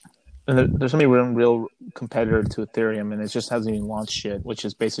 Right. And there's something real competitor to Ethereum, and it just hasn't even launched yet, which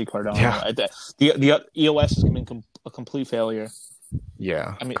is basically Cardano. Yeah. The EOS has been a complete failure.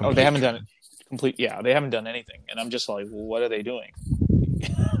 Yeah. I mean, they haven't done it complete. Yeah, they haven't done anything, and I'm just like, well, what are they doing?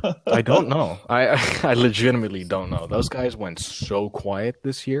 I don't know. I legitimately don't know. Those guys went so quiet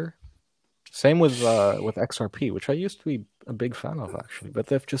this year. Same with XRP, which I used to be a big fan of, actually, but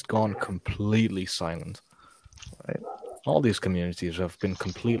they've just gone completely silent. Right. All these communities have been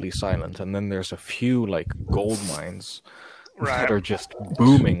completely silent, and then there's a few like gold mines that are just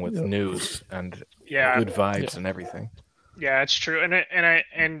booming with news and good vibes and everything. Yeah, it's true,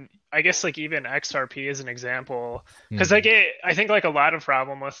 and I guess like even XRP is an example, because I think like a lot of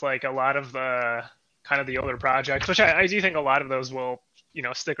problem with like a lot of the kind of the older projects, which I do think a lot of those will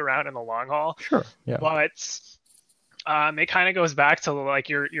stick around in the long haul. Sure. Yeah. But It kind of goes back to like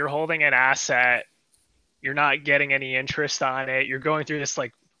you're holding an asset, you're not getting any interest on it, you're going through this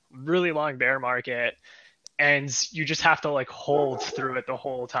like really long bear market, and you just have to like hold through it the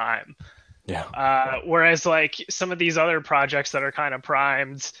whole time. Yeah. Whereas like some of these other projects that are kind of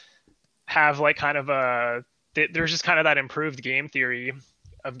primed have like kind of there's just kind of that improved game theory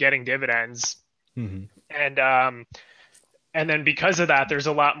of getting dividends, Mm-hmm. and then because of that, there's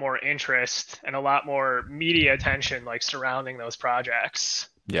a lot more interest and a lot more media attention like surrounding those projects.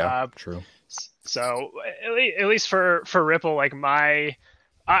 Yeah, true. So at least for Ripple, like I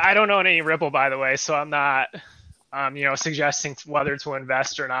don't own any Ripple, by the way, so I'm not suggesting whether to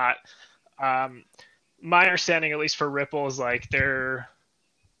invest or not. My understanding, at least for Ripple, is like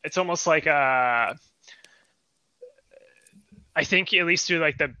it's almost like I think at least through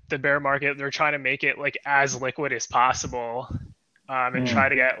like the bear market, they're trying to make it like as liquid as possible, and try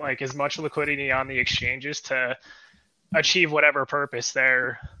to get like as much liquidity on the exchanges to achieve whatever purpose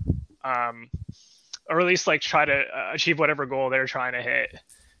they're, or at least like try to achieve whatever goal they're trying to hit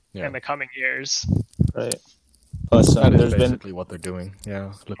in the coming years. Right. Plus, That is there's basically been what they're doing.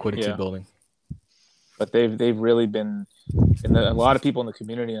 Yeah, liquidity building. but they've really been, and a lot of people in the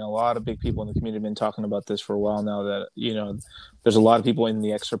community and a lot of big people in the community have been talking about this for a while now. That there's a lot of people in the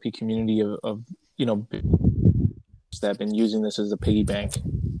XRP community of that have been using this as a piggy bank,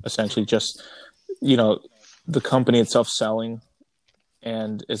 essentially. Just the company itself selling,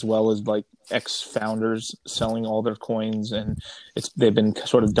 and as well as like ex-founders selling all their coins, and they've been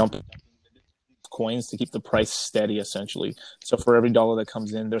sort of dumping coins to keep the price steady, essentially. So for every dollar that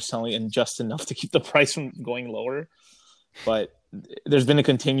comes in, they're selling in just enough to keep the price from going lower. But there's been a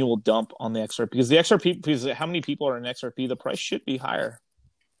continual dump on the XRP because how many people are in XRP? The price should be higher.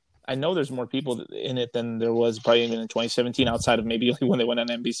 I know there's more people in it than there was probably even in 2017, outside of maybe when they went on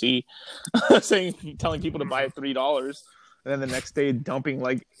NBC, telling people to buy at $3, and then the next day dumping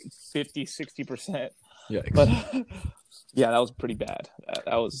like 50-60%. Yeah, but yeah, that was pretty bad.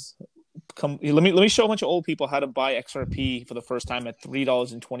 That was. Let me show a bunch of old people how to buy XRP for the first time at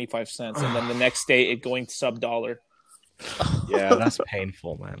 $3.25, and then the next day it going sub-dollar. Yeah, that's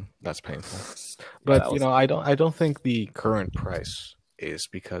painful, man. That's painful. But I don't think the current price is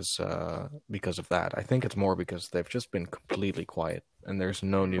because of that. I think it's more because they've just been completely quiet, and there's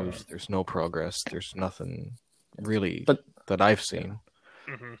no news, there's no progress, there's nothing really that I've seen.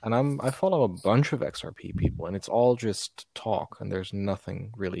 Mm-hmm. And I follow a bunch of XRP people, and it's all just talk, and there's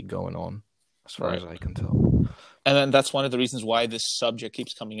nothing really going on as far as I can tell. And then that's one of the reasons why this subject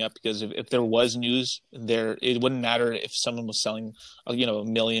keeps coming up, because if there was news there, it wouldn't matter if someone was selling a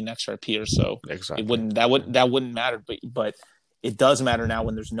million XRP or so. Exactly. That wouldn't matter, but it does matter now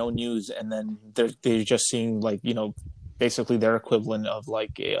when there's no news, and then they're just seeing like basically their equivalent of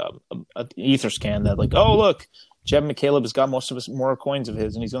like a Etherscan that like, oh look, Jeb McCaleb has got more coins of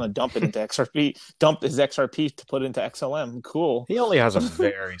his, and he's going to dump it into XRP. Dump his XRP to put it into XLM. Cool. He only has a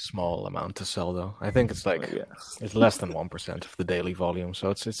very small amount to sell, though. I think it's like it's less than 1% of the daily volume, so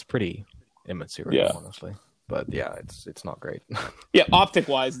it's pretty immaterial, honestly. But yeah, it's not great. Yeah, optic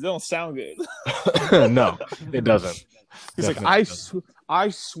wise, they don't sound good. No, it doesn't. He's like, I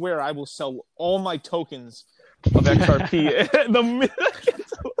swear I will sell all my tokens of XRP.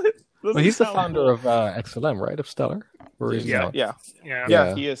 Well, he's the founder of XLM, right? Of Stellar? Or is yeah,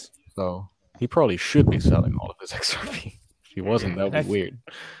 he is. So he probably should be selling all of his XRP. If he wasn't, that would be weird.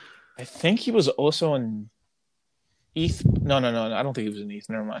 I think he was also in ETH. No, I don't think he was in ETH.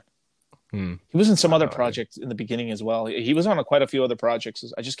 Never mind. He was in some other project in the beginning as well. He was on quite a few other projects.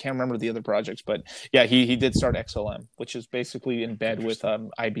 I just can't remember the other projects. But yeah, he did start XLM, which is basically in bed with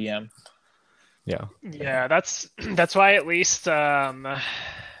IBM. Yeah, that's why at least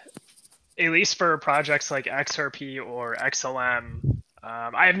for projects like XRP or XLM,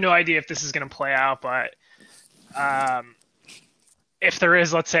 I have no idea if this is going to play out, but if there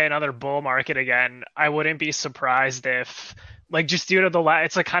is, let's say, another bull market again, I wouldn't be surprised if, like, just due to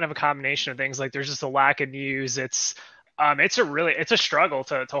it's like kind of a combination of things. Like, there's just a lack of news. It's a struggle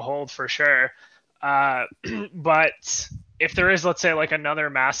to hold for sure. But if there is, let's say, like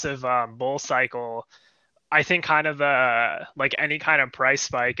another massive bull cycle, I think kind of like any kind of price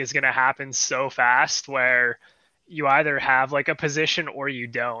spike is going to happen so fast where you either have like a position or you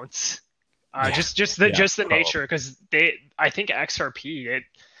don't. Just the nature, because I think XRP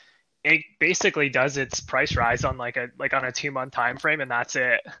it basically does its price rise on on a 2-month time frame, and that's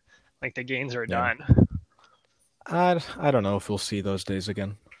it. Like the gains are done. I don't know if we'll see those days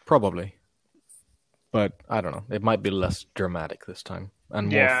again. Probably. But I don't know. It might be less dramatic this time and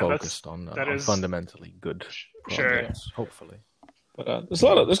more focused on fundamentally good projects, hopefully. But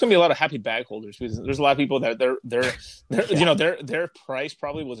there's gonna be a lot of happy bag holders because there's a lot of people that their price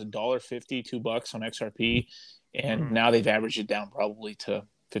probably was $1.50, $2 on XRP, and now they've averaged it down probably to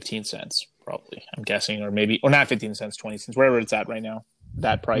 15 cents, probably I'm guessing, or not 15 cents, 20 cents, wherever it's at right now.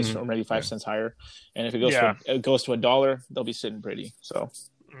 That price, or maybe 5 cents higher. And if it goes to $1, they'll be sitting pretty. So,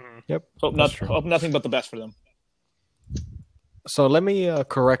 yep, hope nothing but the best for them. So let me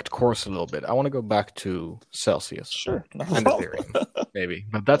correct course a little bit. I want to go back to Celsius. Sure. And Ethereum, maybe.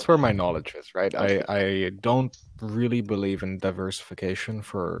 But that's where my knowledge is, right? I don't really believe in diversification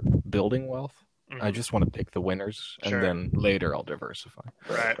for building wealth. I just want to pick the winners, and then later I'll diversify.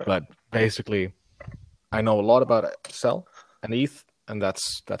 Right. But basically, I know a lot about Cell and ETH, and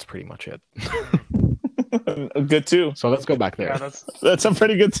that's pretty much it. Good too. So let's go back there. Yeah, that's a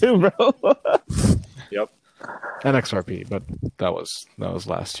pretty good too, bro. Yep. And XRP, but that was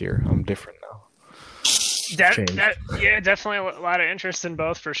last year. I'm different now. Definitely a lot of interest in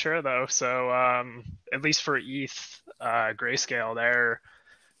both for sure, though. So at least for ETH, Grayscale,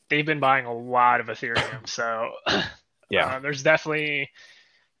 they've been buying a lot of Ethereum. So there's definitely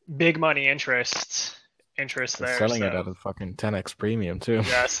big money interest there. Selling it at a fucking 10x premium too.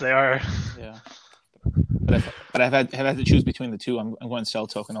 Yes, they are. Yeah. But I've had to choose between the two. I'm going Cell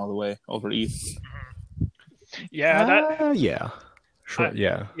token all the way over ETH. Yeah. Sure.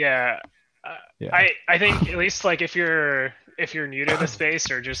 I think at least like if you're new to the space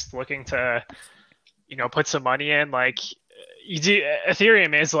or just looking to, put some money in, like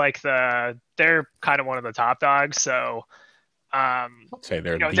Ethereum is like they're kind of one of the top dogs. So, I'd say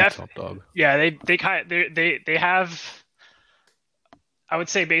they're the top dog. Yeah, they have, I would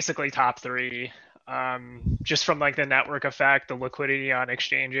say basically top three, just from like the network effect, the liquidity on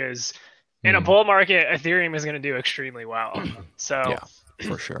exchanges. In a bull market, Ethereum is going to do extremely well. So yeah,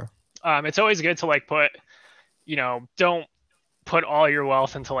 for sure. It's always good to like put, don't put all your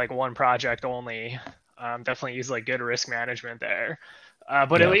wealth into like one project only. Definitely use like good risk management there.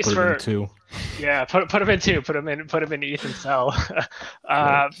 But at least for two. Yeah, put them in two. Put them in ETH and Cell.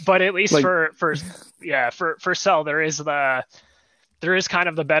 But at least for Cell, there is kind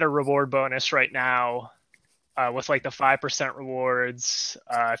of the better reward bonus right now. With like the 5% rewards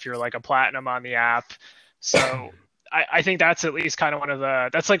if you're like a platinum on the app. So I think that's at least kind of one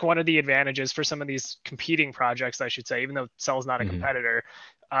of the advantages for some of these competing projects, I should say, even though Cell's not a competitor.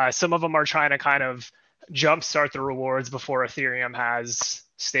 Some of them are trying to kind of jumpstart the rewards before Ethereum has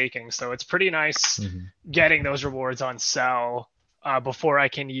staking. So it's pretty nice getting those rewards on Cell before I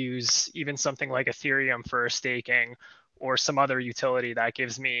can use even something like Ethereum for staking or some other utility that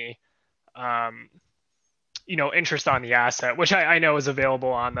gives me interest on the asset, which I know is available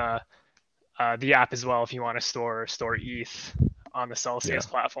on the app as well if you want to store ETH on the Celsius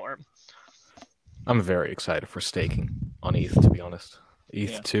platform. I'm very excited for staking on ETH, to be honest.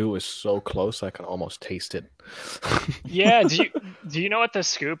 ETH 2 is so close, I can almost taste it. Yeah, do you know what the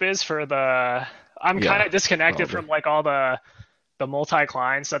scoop is for the... I'm kind of disconnected from like all the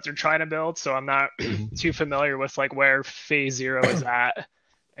multi-clients that they're trying to build, so I'm not too familiar with like where phase 0 is at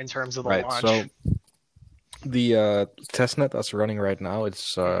in terms of the launch. So the testnet that's running right now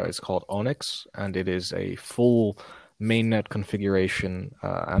is called Onyx, and it is a full mainnet configuration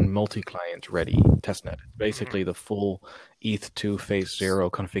and multi-client ready testnet. Basically, the full ETH2 phase 0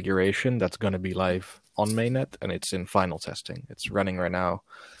 configuration that's going to be live on mainnet, and it's in final testing. It's running right now.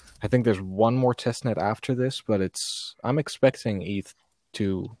 I think there's one more testnet after this, but I'm expecting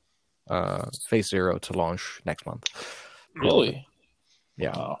ETH2 phase 0 to launch next month. Really?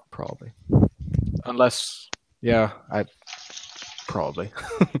 Yeah, probably. Unless, probably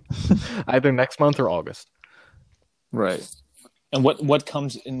either next month or August. Right. And what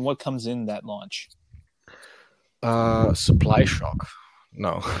comes in that launch? Supply shock.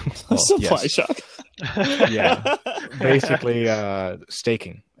 No. Well, supply shock. Yeah. Basically,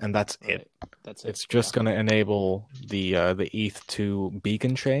 staking, and that's it. That's it. It's just going to enable the ETH2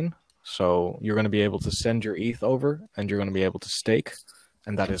 beacon chain. So you're going to be able to send your ETH over, and you're going to be able to stake,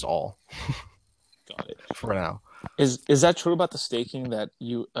 and that is all. Got it. For now. Is that true about the staking that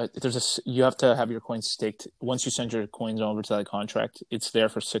you have to have your coins staked once you send your coins over to that contract? It's there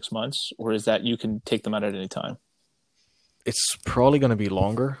for 6 months, or is that you can take them out at any time? It's probably going to be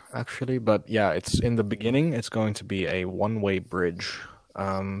longer, actually, but yeah, it's in the beginning. It's going to be a one-way bridge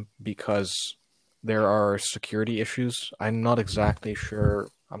because there are security issues. I'm not exactly sure.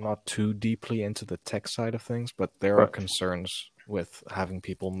 I'm not too deeply into the tech side of things, but there are concerns with having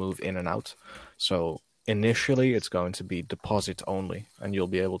people move in and out. So initially, it's going to be deposit only, and you'll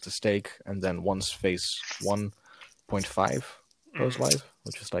be able to stake. And then once phase 1.5 goes live,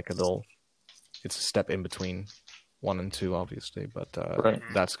 which is like it's a step in between 1 and 2, obviously, but Right.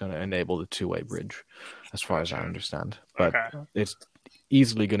 that's going to enable the two-way bridge, as far as I understand. But Okay. it's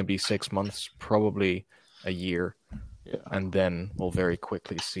easily going to be 6 months, probably a year, Yeah. and then we'll very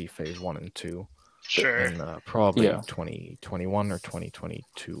quickly see phase 1 and 2 Sure. in probably Yeah. 2021 or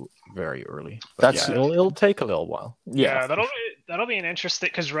 2022, very early. But That's- yeah, it'll take a little while. Yeah, that'll be an interesting,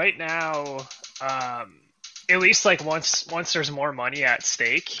 because right now, at least like once there's more money at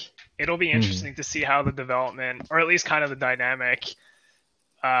stake, it'll be interesting to see how the development, or at least kind of the dynamic,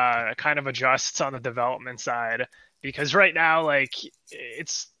 kind of adjusts on the development side. Because right now, like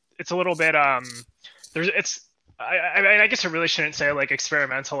it's a little bit I guess I really shouldn't say like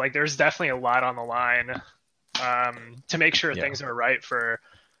experimental. Like there's definitely a lot on the line to make sure things are right for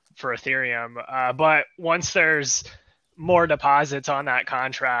Ethereum. But once there's more deposits on that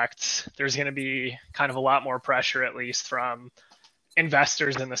contract, there's going to be kind of a lot more pressure, at least from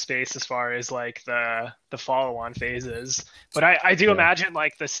investors in the space, as far as like the follow-on phases. But I do imagine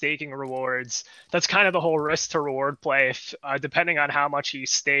like the staking rewards, that's kind of the whole risk to reward play. If, depending on how much you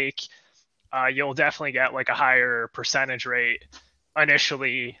stake, you'll definitely get like a higher percentage rate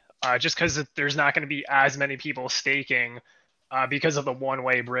initially, just because there's not going to be as many people staking because of the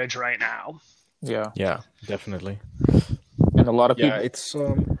one-way bridge right now. Yeah, definitely. And a lot of people. Yeah, it's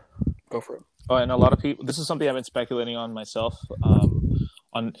go for it. Oh, and a lot of people. This is something I've been speculating on myself.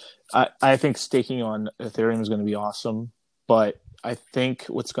 I think staking on Ethereum is going to be awesome, but I think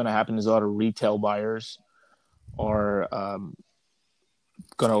what's going to happen is a lot of retail buyers are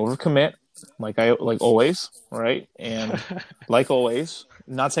going to overcommit, like always, right? And like always,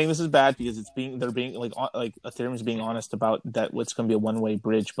 not saying this is bad, because they're being like Ethereum is being honest about that. It's going to be a one-way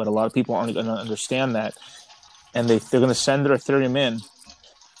bridge, but a lot of people aren't going to understand that, and they're going to send their Ethereum in,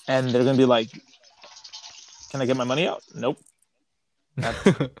 and they're going to be like, "Can I get my money out?" Nope.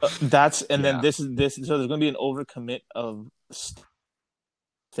 That's and then this. So there's going to be an overcommit of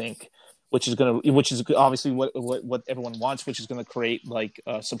which is obviously what everyone wants, which is going to create like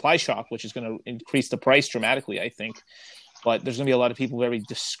a supply shock, which is going to increase the price dramatically, I think. But there's going to be a lot of people very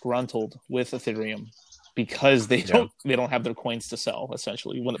disgruntled with Ethereum because they don't have their coins to sell,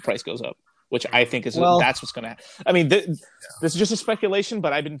 essentially, when the price goes up, which I think is that's what's going to happen. I mean, this is just a speculation,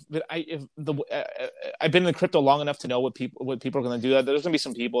 but I've been in the crypto long enough to know what people are going to do. There's going to be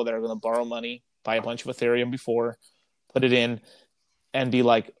some people that are going to borrow money, buy a bunch of Ethereum before, put it in, and be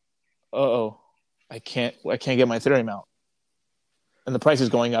like, "Oh, I can't get my Ethereum out." And the price is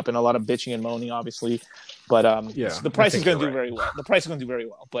going up, and a lot of bitching and moaning, obviously. But so the price is going to do very well. The price is going to do very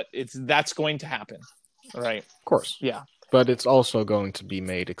well, but that's going to happen, right? Of course, yeah. But it's also going to be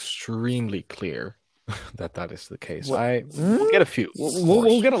made extremely clear that is the case. We'll get a few.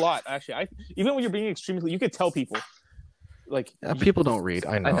 We'll get a lot, actually. Even when you're being extremely, you could tell people. Like people don't read.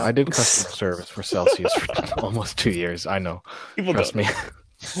 I know. I did customer service for Celsius for almost 2 years. I know. People trust me.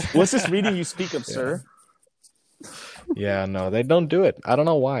 What's this reading you speak of, sir? Yeah, no, they don't do it. I don't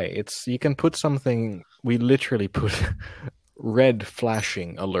know why. You can put something. We literally put red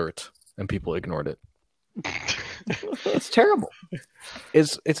flashing alert, and people ignored it. It's terrible.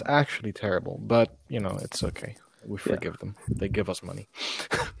 It's actually terrible, but it's okay. We forgive them. They give us money.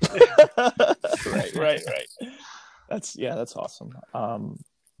 Right. That's awesome.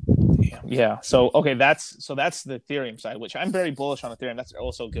 Yeah. So okay, that's the Ethereum side, which I'm very bullish on Ethereum. That's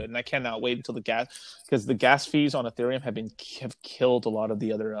also good, and I cannot wait until because the gas fees on Ethereum have killed a lot of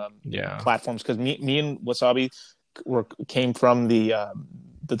the other platforms. Because me and Wasabi came from the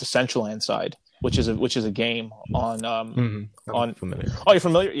Decentraland side, which is a game on on familiar. Oh, you're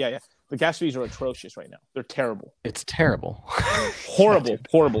familiar? Yeah. The gas fees are atrocious right now. They're terrible. It's terrible.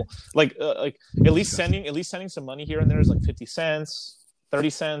 horrible. Like at least sending some money here and there is like 50 cents. 30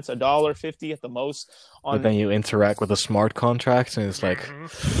 cents, $1.50 at the most. But then you interact with the smart contracts, and it's like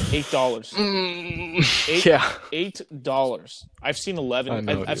 $8. $8. I've seen 11.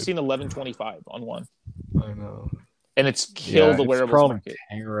 I've seen 11.25 on one. I know. And it's killed the wearables market.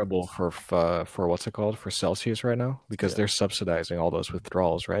 Terrible for what's it called, for Celsius right now, because they're subsidizing all those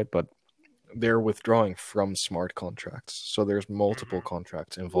withdrawals, right? But they're withdrawing from smart contracts, so there's multiple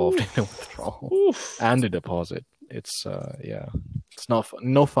contracts involved in the withdrawal and the deposit. It's it's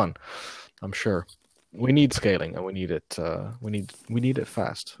no fun. I'm sure we need scaling, and we need it. We need it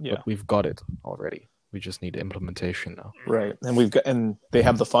fast. Yeah. But we've got it already. We just need implementation now. Right, and they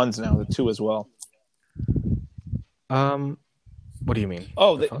have the funds now too as well. What do you mean?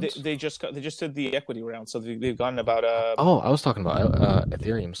 Oh, they just did the equity round, so they've gotten about. I was talking about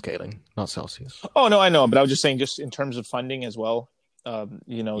Ethereum scaling, not Celsius. Oh no, I know, but I was just saying, just in terms of funding as well.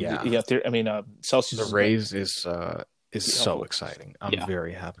 Celsius. The raise is so exciting. I'm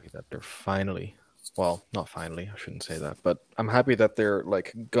very happy that they're finally well, not finally, I shouldn't say that, but I'm happy that they're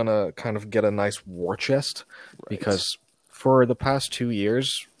like gonna kind of get a nice war chest, because for the past 2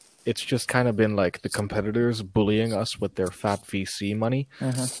 years, it's just kind of been like the competitors bullying us with their fat VC money,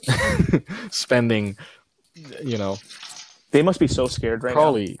 spending, you know, They must be so scared right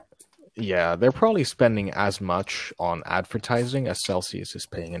probably, yeah, they're probably spending as much on advertising as Celsius is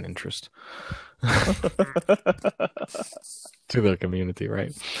paying in interest to the community,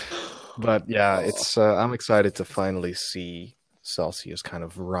 right? But yeah, it's I'm excited to finally see Celsius kind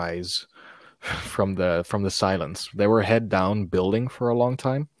of rise from the silence. They were head down building for a long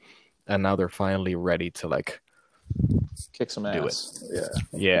time, and now they're finally ready to like now. Kick some do ass. it.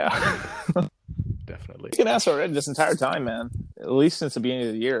 Yeah. Definitely. Kicking ass already this entire time, man. At least since the beginning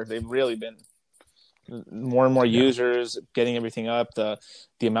of the year, they've really been more and more users getting everything up. The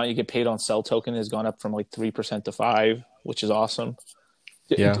amount you get paid on Cell Token has gone up from like 3% to 5%, which is awesome.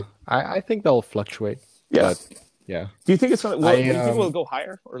 Yeah, I think they'll fluctuate. Yeah. But yeah. Do you think it's gonna? Do you think it will go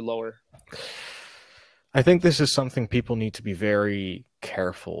higher or lower? I think this is something people need to be very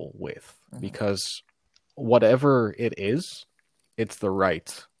careful with, because whatever it is, it's the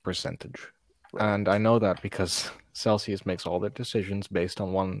right percentage. Right. And I know that because Celsius makes all their decisions based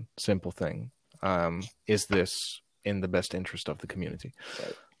on one simple thing. Is this in the best interest of the community?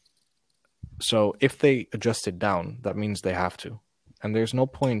 Right. So if they adjust it down, that means they have to. And there's no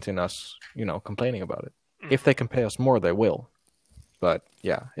point in us, complaining about it. If they can pay us more, they will. But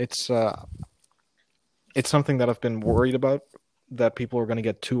yeah, it's something that I've been worried about, that people are going to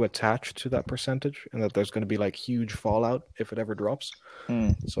get too attached to that percentage, and that there's going to be like huge fallout if it ever drops.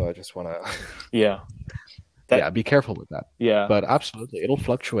 So I just want to, be careful with that. Yeah, but absolutely, it'll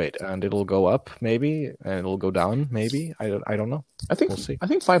fluctuate and it'll go up maybe, and it'll go down maybe. I don't know. I think we'll see. I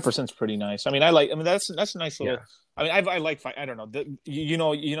think 5% is pretty nice. I mean, that's a nice little. Yeah. I mean, I like. I don't know. You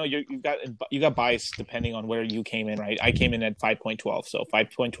got bias depending on where you came in, right? I came in at 5.12, so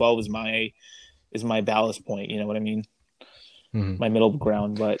 5.12 is my ballast point. You know what I mean? My middle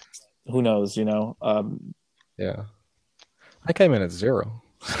ground, but who knows? Yeah, I came in at 0.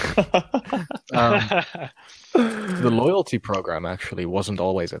 The loyalty program actually wasn't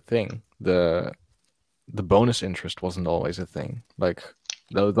always a thing. The bonus interest wasn't always a thing. Like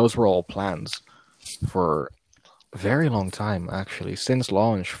those were all plans for a very long time, actually. Since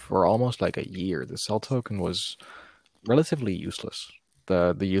launch, for almost like a year, the Cell Token was relatively useless.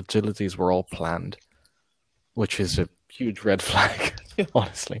 The utilities were all planned, which is a huge red flag,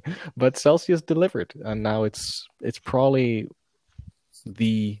 honestly. But Celsius delivered, and now it's probably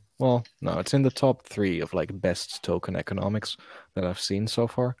it's in the top 3 of like best token economics that I've seen so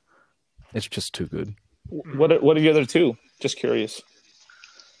far. It's just too good. What are the other 2? Just curious.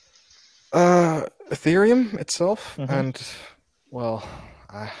 Ethereum itself, and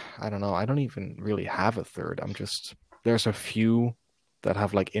I don't know. I don't even really have a third. There's a few that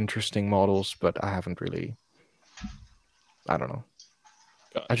have like interesting models, but I haven't really. I don't know.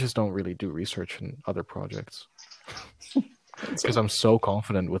 I just don't really do research in other projects. Because I'm so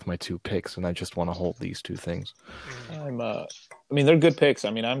confident with my 2 picks, and I just want to hold these 2 things. I mean, they're good picks. I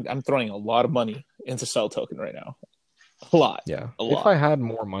mean, I'm throwing a lot of money into Cell Token right now. A lot. Yeah. If I had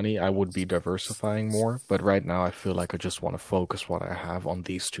more money, I would be diversifying more. But right now, I feel like I just want to focus what I have on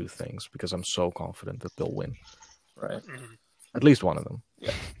these 2 things, because I'm so confident that they'll win. Right. At least one of them.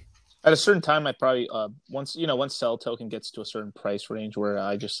 Yeah. At a certain time, I probably once Cell Token gets to a certain price range where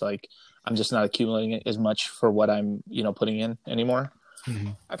I'm just not accumulating it as much for what I'm putting in anymore.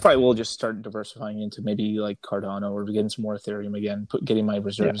 I probably will just start diversifying into maybe like Cardano, or getting some more Ethereum again, getting my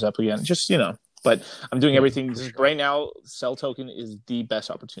reserves up again. Just but I'm doing everything right now. Cell Token is the best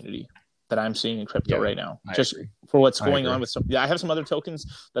opportunity that I'm seeing in crypto right now. Just for what's going on with some. Yeah, I have some other tokens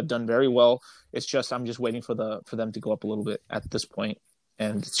that have done very well. It's just I'm just waiting for them to go up a little bit at this point.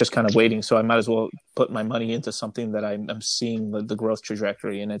 And it's just kind of waiting, so I might as well put my money into something that I'm seeing the growth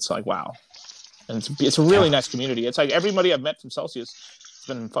trajectory, and it's like, wow. And it's a really nice community. It's like everybody I've met from Celsius, it's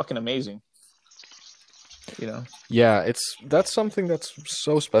been fucking amazing. Yeah, that's something that's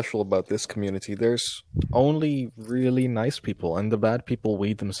so special about this community. There's only really nice people, and the bad people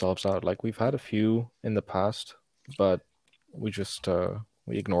weed themselves out. Like, we've had a few in the past, but we just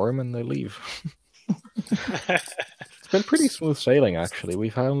we ignore them and they leave. It's been pretty smooth sailing, actually.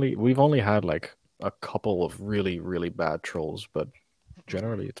 We've only had like a couple of really, really bad trolls, but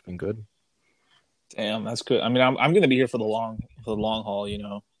generally it's been good. Damn, that's good. I mean, I'm going to be here for the long haul,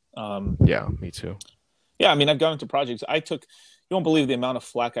 Yeah, me too. Yeah, I mean, I've gone into projects. You won't believe the amount of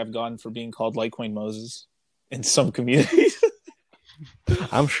flack I've gotten for being called Litecoin Moses in some communities.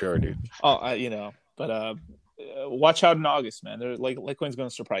 I'm sure, dude. Oh, but watch out in August, man. They're Litecoin's going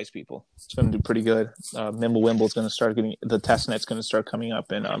to surprise people. It's going to do pretty good. Mimblewimble is going to start getting the testnet's going to start coming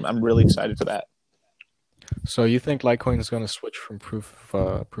up, and I'm really excited for that. So you think Litecoin is going to switch from proof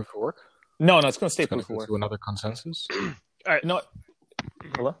of work? No, it's going to stay proof of work to another consensus. No,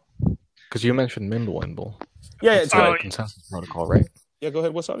 hello. Because you mentioned Mimblewimble. Yeah, it's a consensus protocol, right? Yeah, go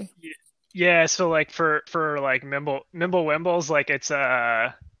ahead. What's up? Yeah, so like for like Mimblewimble's like it's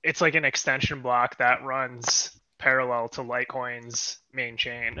like an extension block that runs parallel to Litecoin's main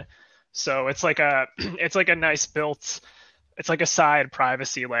chain. So it's like a nice built, it's like a side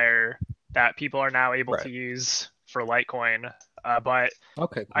privacy layer that people are now able to use for Litecoin. But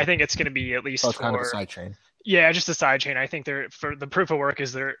okay, cool. I think it's going to be at least for kind of a side chain. Yeah, just a side chain. I think for the proof of work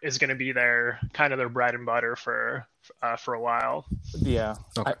is going to be their kind of their bread and butter for a while. Yeah,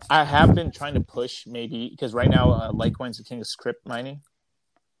 okay. I have been trying to push maybe because right now Litecoin's the king of script mining,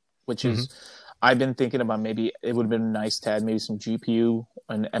 which is I've been thinking about maybe it would have been nice to add maybe some GPU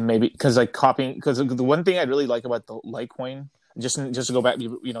and maybe because like copying because the one thing I really like about the Litecoin just to go back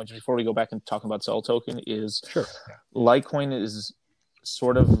just before we go back and talk about Cell Token is Litecoin is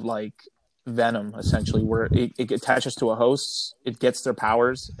sort of like Venom essentially where it attaches to a host, it gets their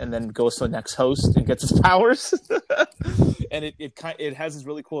powers and then goes to the next host and gets its powers and it has this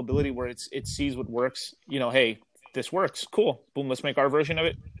really cool ability where it sees what works, hey, this works, cool, boom, let's make our version of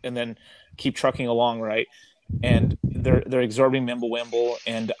it and then keep trucking along, right? And they're absorbing Mimblewimble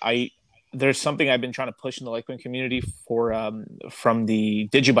and there's something I've been trying to push in the Litecoin community from the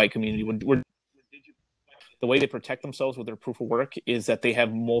Digibyte community. The way they protect themselves with their proof of work is that they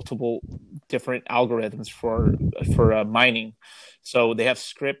have multiple different algorithms for mining. So they have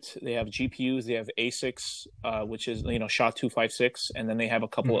script, they have GPUs, they have ASICs, which is SHA-256, and then they have a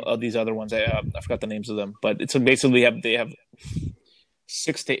couple of these other ones. I forgot the names of them, but it's basically they have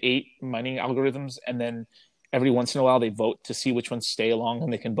 6 to 8 mining algorithms, and then every once in a while they vote to see which ones stay along,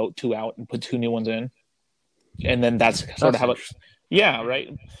 and they can vote 2 out and put 2 new ones in, and then that's sort of how it. Yeah,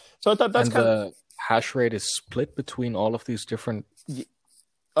 right. So I thought that's kind of. Hash rate is split between all of these different.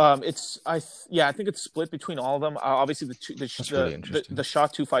 I think it's split between all of them. Obviously, the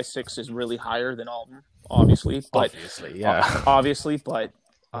SHA-256 is really higher than all of them. Obviously, but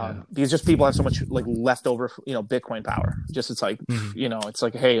because just people have so much like leftover, Bitcoin power. Just it's like it's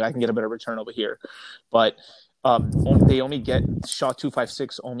like, hey, I can get a better return over here, but they only get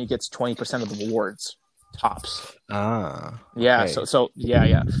SHA-256 only gets 20% of the rewards. Tops. Okay. So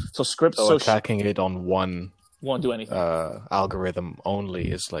scripts. So attacking it on one won't do anything. Algorithm only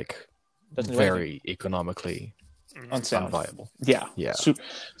is like very economically unviable. Yeah.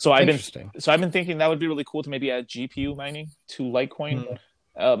 So I've been thinking that would be really cool to maybe add GPU mining to Litecoin.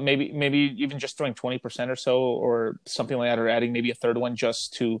 Maybe even just throwing 20% or so or something like that, or adding maybe a third one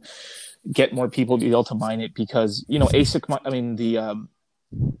just to get more people to be able to mine it because ASIC.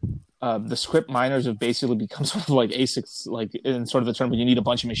 The script miners have basically become sort of like ASICs, like in sort of the term, but you need a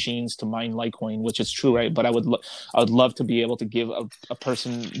bunch of machines to mine Litecoin, which is true, right? But I would love to be able to give a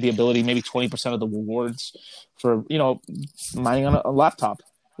person the ability, maybe 20% of the rewards for, mining on a laptop,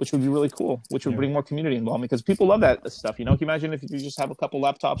 which would be really cool, which would bring more community involvement because people love that stuff. Can you imagine if you just have a couple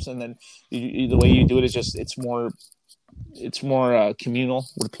laptops and then the way you do it is just, it's more communal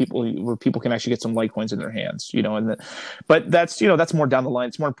where people can actually get some Litecoins in their hands, but that's more down the line.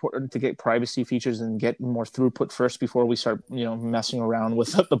 It's more important to get privacy features and get more throughput first before we start, messing around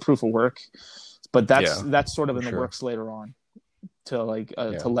with the proof of work. But that's sort of in the works later on to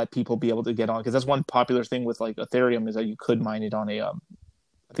to let people be able to get on. Because that's one popular thing with like Ethereum is that you could mine it on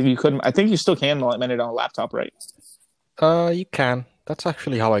I think you still can mine it on a laptop, right? You can. That's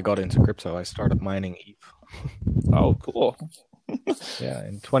actually how I got into crypto. I started mining ETH. Oh, cool. Yeah,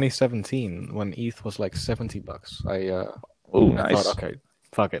 in 2017 when ETH was like $70, I nice. thought, okay,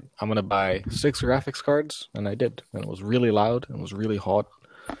 fuck it, I'm gonna buy 6 graphics cards, and I did, and it was really loud and it was really hot,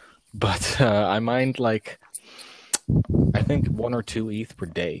 but I mined like I think 1 or 2 ETH per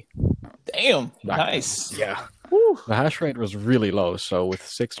day. Damn, nice. Then. Yeah. Woo. The hash rate was really low, so with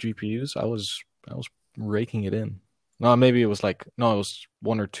 6 GPUs I was raking it in. No, maybe it was it was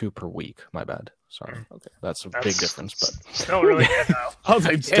 1 or 2 per week. My bad. Sorry. Okay. That's a big difference, but still really good though. I was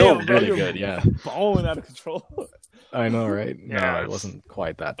like, still really good, yeah. Balling out of control. I know, right? Yeah, no, it wasn't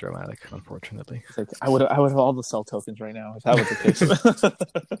quite that dramatic, unfortunately. It's like, I would have all the Cell tokens right now if that was the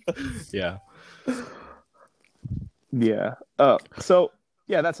case. Yeah. Yeah. So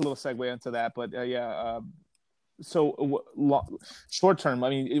yeah, that's a little segue into that, but so short term,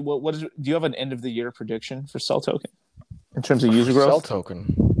 what is? Do you have an end of the year prediction for Cell token in terms of user growth? Cell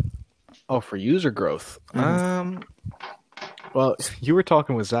token. Oh, for user growth. Well, you were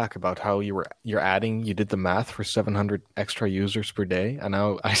talking with Zach about how you did the math for 700 extra users per day, and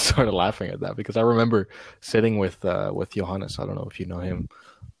I started laughing at that because I remember sitting with Johannes. I don't know if you know him,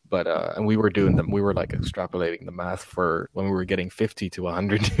 but and we were like extrapolating the math for when we were getting 50 to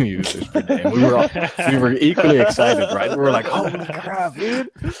 100 new users per day, and we were equally excited, right? We were like, holy crap, dude!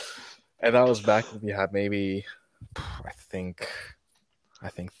 And that was back when we had maybe, I think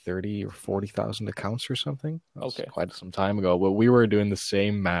 30 or 40,000 accounts or something. That was quite some time ago. But we were doing the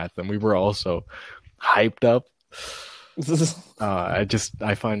same math, and we were also hyped up.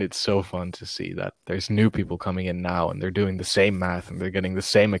 I find it so fun to see that there's new people coming in now, and they're doing the same math, and they're getting the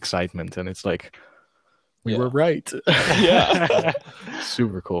same excitement, and it's like we were right. Yeah,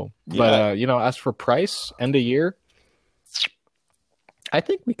 super cool. Yeah. But as for price, end of year, I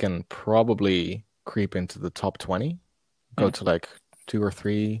think we can probably creep into the top 20, go to like $2 or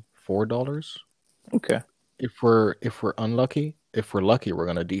 $3, $4. Okay. If we're unlucky, if we're lucky, we're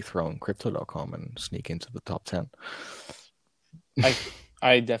gonna dethrone Crypto.com and sneak into the top 10.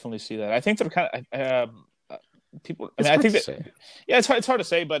 I definitely see that. I think they're kind of people. I mean, I think that it's hard to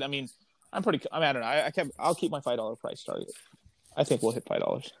say, but I mean, I don't know. I'll keep my $5 price target. I think we'll hit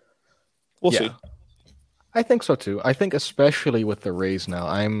 $5. We'll see. I think so too. I think especially with the raise now,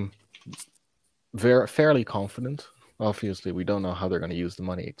 I'm fairly confident. Obviously, we don't know how they're going to use the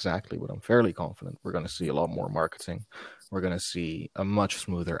money exactly, but I'm fairly confident we're going to see a lot more marketing. We're going to see a much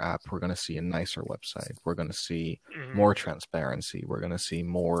smoother app. We're going to see a nicer website. We're going to see more transparency. We're going to see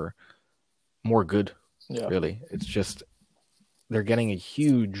more good, really. It's just they're getting a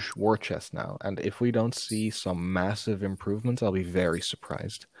huge war chest now. And if we don't see some massive improvements, I'll be very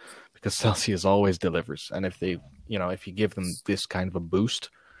surprised because Celsius always delivers. And if if you give them this kind of a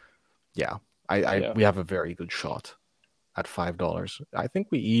boost, we have a very good shot at $5. I think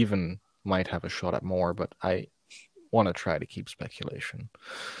we even might have a shot at more, but I want to try to keep speculation.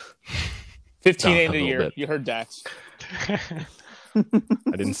 15 a year. Bit. You heard Dax. I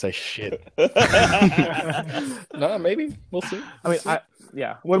didn't say shit. No, maybe we'll see. What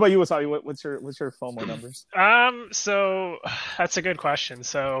about you, Wasabi? What's your FOMO numbers? So that's a good question.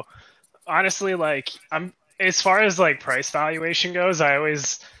 So honestly, as far as like price valuation goes,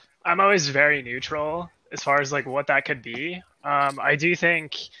 I'm always very neutral as far as like what that could be. I do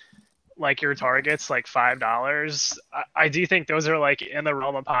think like your targets, like $5, I do think those are like in the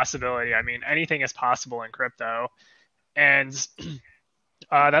realm of possibility. I mean, anything is possible in crypto. And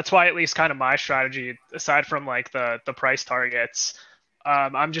that's why at least kind of my strategy, aside from like the price targets,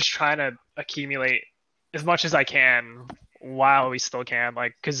 I'm just trying to accumulate as much as I can while we still can.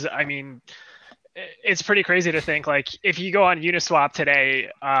 Like, because I mean, it's pretty crazy to think like if you go on Uniswap today,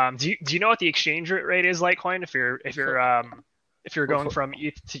 do you know what the exchange rate is, Litecoin, if you're going from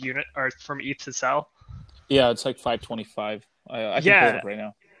ETH to unit or from ETH to sell? Yeah, it's like 525. I can pull it up right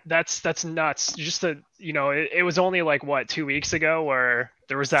now. That's nuts. Just it was only like 2 weeks ago where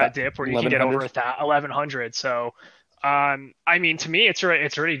there was that dip where you can get over 1,100. So, I mean, to me, it's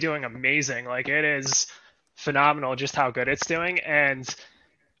already doing amazing. Like it is phenomenal just how good it's doing. And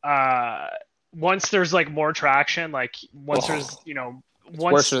once there's like more traction, like once there's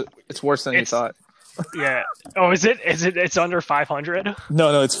it's worse than you thought. Yeah. Oh, is it? It's under 500?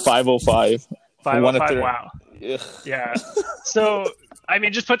 No, it's 505. 505. Wow. Yeah. So, I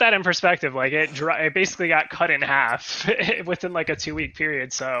mean, just put that in perspective. Like it basically got cut in half within like a 2-week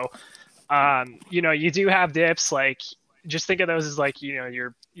period. So, you do have dips. Like, just think of those as like,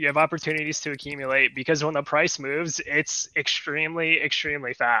 you have opportunities to accumulate because when the price moves, it's extremely,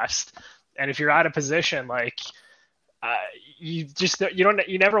 extremely fast. And if you're out of position, like, you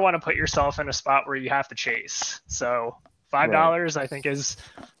never want to put yourself in a spot where you have to chase. So $5, I think is,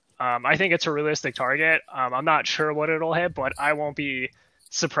 I think it's a realistic target. I'm not sure what it'll hit, but I won't be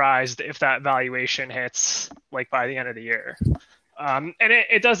surprised if that valuation hits like by the end of the year. And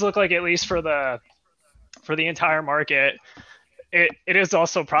it does look like, at least for the entire market, it is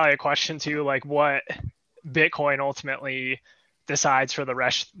also probably a question too, like what Bitcoin ultimately decides for the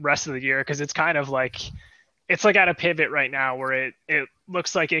rest of the year, because it's kind of like it's like at a pivot right now where it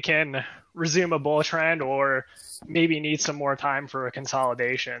looks like it can resume a bull trend or maybe need some more time for a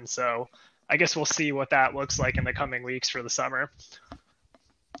consolidation. So I guess we'll see what that looks like in the coming weeks for the summer.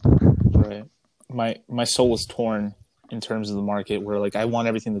 Right. My soul is torn in terms of the market where like I want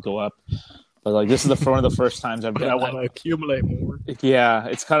everything to go up, but like this is one of the first times I've been. I want to accumulate more. Yeah,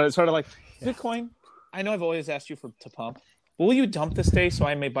 it's sort of like Bitcoin. I know I've always asked you to pump. Will you dump this day so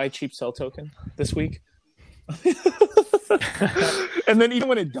I may buy cheap sell token this week? And then even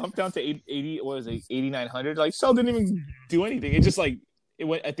when it dumped down to 8,900, like Cell didn't even do anything. It just like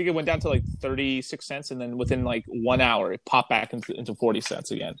I think it went down to like 36 cents, and then within like 1 hour, it popped back into 40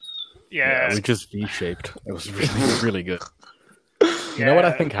 cents again. Yeah, we just V-shaped. It was really, really good. You know what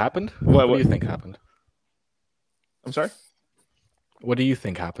I think happened? What do you think happened? I'm sorry? What do you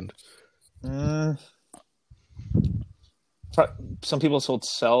think happened? Some people sold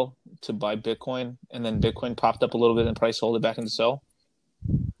sell to buy Bitcoin, and then Bitcoin popped up a little bit in price, sold it back into sell.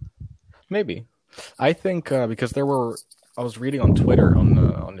 Maybe. I think because I was reading on Twitter,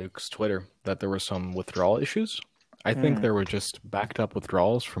 on Nuke's Twitter, that there were some withdrawal issues. I think there were just backed up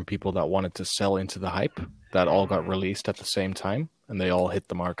withdrawals from people that wanted to sell into the hype that all got released at the same time, and they all hit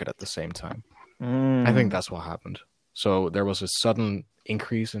the market at the same time. I think that's what happened. So there was a sudden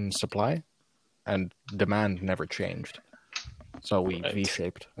increase in supply, and demand never changed. So we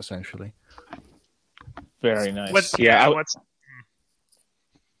V-shaped, essentially. Very nice.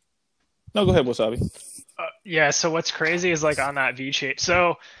 No, go ahead, Wasabi. So what's crazy is like on that V-shape.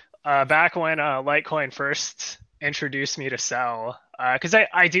 So back when Litecoin first introduced me to sell, because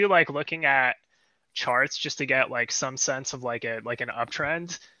I do like looking at charts just to get like some sense of like an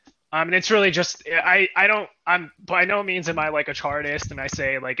uptrend. And it's really just I'm by no means am I like a chartist and I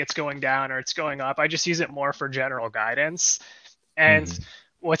say like it's going down or it's going up. I just use it more for general guidance. And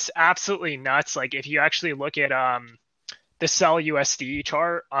what's absolutely nuts, like if you actually look at the Sell USD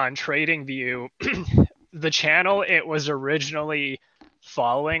chart on TradingView, the channel it was originally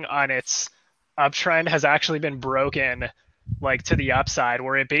following on its uptrend has actually been broken like to the upside,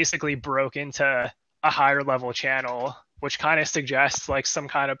 where it basically broke into a higher level channel, which kind of suggests like some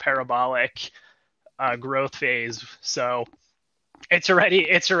kind of parabolic growth phase. So it's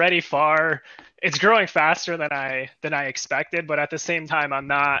already far. It's growing faster than I expected, but at the same time, I'm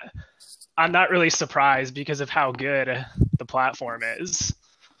not really surprised because of how good the platform is.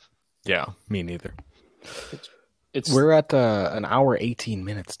 Yeah, me neither. We're at an hour 18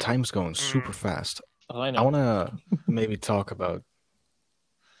 minutes. Time's going super fast. Oh, I know. I want to maybe talk about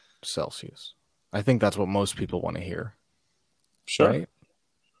Celsius. I think that's what most people want to hear. Sure. Right?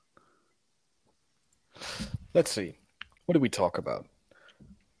 Let's see. What did we talk about?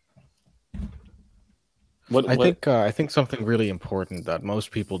 I think something really important that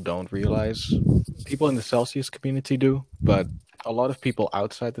most people don't realize, people in the Celsius community do, but a lot of people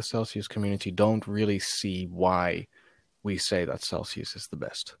outside the Celsius community don't really see why we say that Celsius is the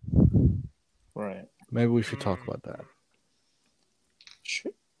best. Right. Maybe we should talk about that.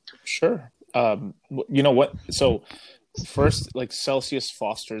 Sure. You know what? So first, like Celsius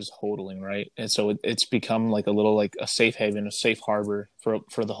fosters hodling, right? And so it's become like a little like a safe haven, a safe harbor for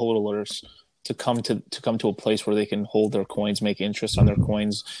the hodlers to come to a place where they can hold their coins, make interest on their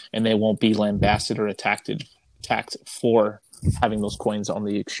coins, and they won't be lambasted or attacked for having those coins on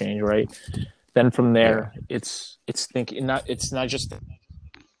the exchange, right? Then from there, it's not just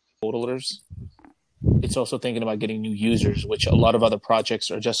hodlers. It's also thinking about getting new users, which a lot of other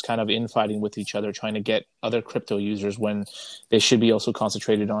projects are just kind of infighting with each other, trying to get other crypto users when they should be also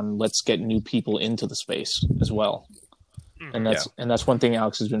concentrated on let's get new people into the space as well. And that's one thing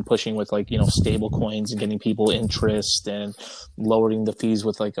Alex has been pushing with, like, you know, stable coins and getting people interest and lowering the fees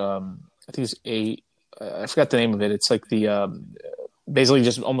with like I think it's I forgot the name of it. It's like the basically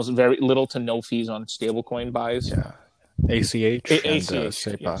just almost very little to no fees on stable coin buys. Yeah. ACH and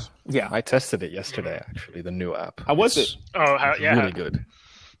SEPA. Yes. Yeah. I tested it yesterday, actually, the new app. How was it? Really good.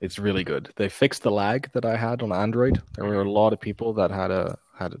 It's really good. They fixed the lag that I had on Android. There were a lot of people that had a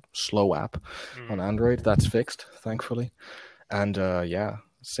slow app on Android. That's fixed, thankfully. And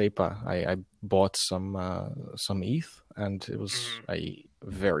SEPA. I bought some ETH, and it was a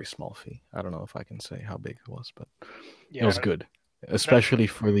very small fee. I don't know if I can say how big it was, but it was good. Especially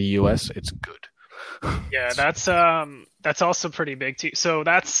for the US, it's good. Yeah, that's also pretty big too. So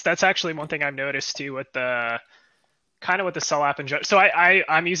that's actually one thing I've noticed too with the Sell app in general. So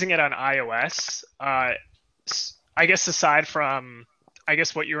I'm using it on iOS. I guess aside from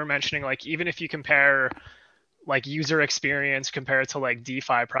what you were mentioning, like even if you compare like user experience compared to like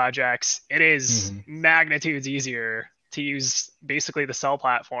DeFi projects, it is magnitudes easier to use basically the Sell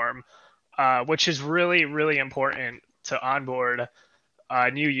platform, which is really, really important to onboard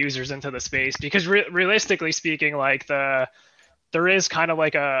new users into the space, because realistically speaking, like there is kind of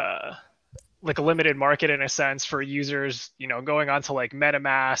like a limited market in a sense for users, you know, going on to like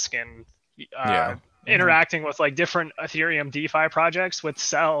MetaMask and interacting with like different Ethereum DeFi projects. With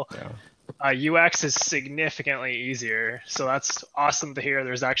Sell, UX is significantly easier. So that's awesome to hear.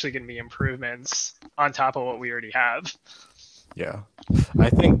 There's actually going to be improvements on top of what we already have. Yeah, I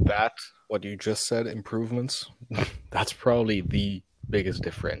think that what you just said, improvements, that's probably the biggest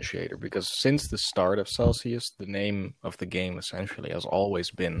differentiator, because since the start of Celsius, the name of the game essentially has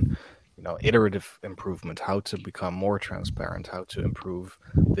always been, iterative improvement, how to become more transparent, how to improve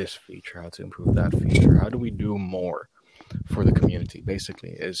this feature, how to improve that feature, how do we do more for the community,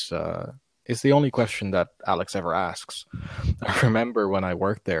 basically, is the only question that Alex ever asks. I remember when I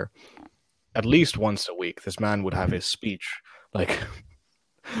worked there, at least once a week, this man would have his speech like,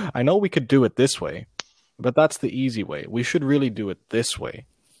 I know we could do it this way, but that's the easy way. We should really do it this way.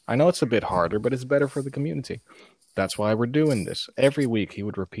 I know it's a bit harder, but it's better for the community. That's why we're doing this. Every week he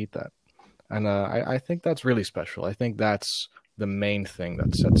would repeat that. And I think that's really special. I think that's the main thing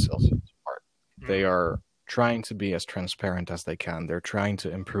that sets Celsius apart. They are trying to be as transparent as they can. They're trying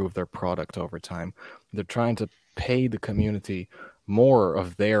to improve their product over time. They're trying to pay the community more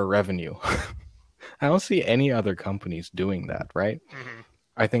of their revenue. I don't see any other companies doing that, right? Mm-hmm.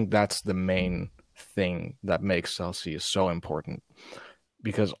 I think that's the main thing that makes Celsius so important.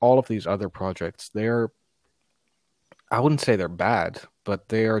 Because all of these other projects, I wouldn't say they're bad, but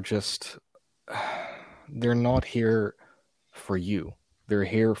they are just, they're not here for you. They're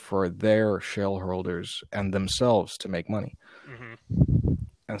here for their shareholders and themselves to make money. Mm-hmm.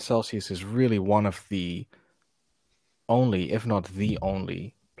 And Celsius is really one of the only, if not the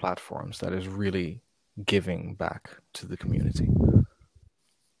only, platforms that is really giving back to the community.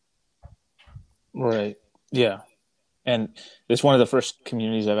 Right. Yeah. And it's one of the first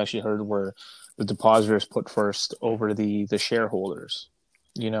communities I've actually heard where the depositors put first over the shareholders.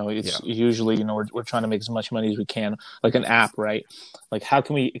 It's usually, we're trying to make as much money as we can, like an app, right? Like, how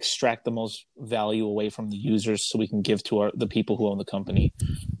can we extract the most value away from the users so we can give to the people who own the company?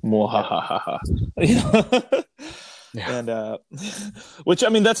 Mwahahaha. Yeah. And which, I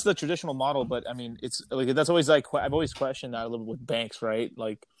mean, that's the traditional model, but I mean, it's like, that's always like, I've always questioned that a little bit with banks, right?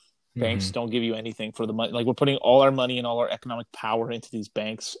 Like, banks don't give you anything for the money. Like, we're putting all our money and all our economic power into these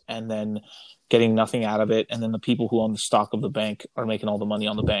banks and then getting nothing out of it. And then the people who own the stock of the bank are making all the money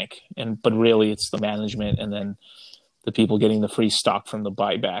on the bank. But really it's the management and then the people getting the free stock from the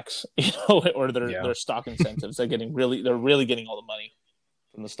buybacks, or their stock incentives. They're really getting all the money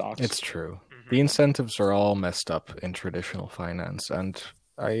from the stocks. It's true. The incentives are all messed up in traditional finance. And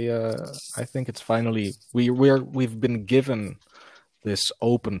I think it's finally, we've been given this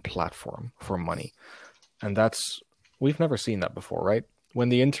open platform for money. And we've never seen that before, right? When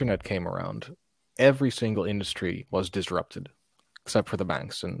the internet came around, every single industry was disrupted, except for the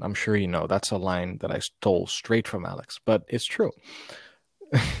banks. And I'm sure that's a line that I stole straight from Alex, but it's true.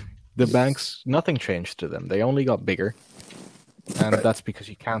 The banks, nothing changed to them. They only got bigger. And that's because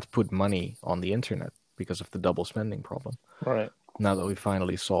you can't put money on the internet because of the double spending problem. Right. Now that we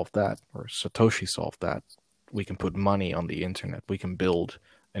finally solved that, or Satoshi solved that, we can put money on the internet. We can build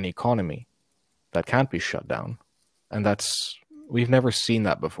an economy that can't be shut down. And we've never seen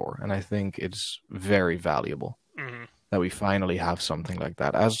that before. And I think it's very valuable that we finally have something like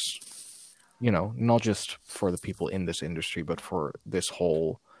that, as, not just for the people in this industry, but for this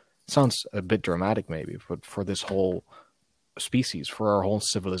whole, sounds a bit dramatic maybe, but for this whole species, for our whole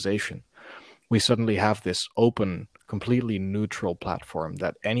civilization. We suddenly have this open, completely neutral platform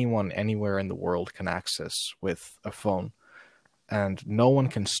that anyone, anywhere in the world can access with a phone. And no one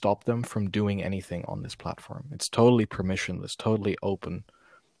can stop them from doing anything on this platform. It's totally permissionless, totally open.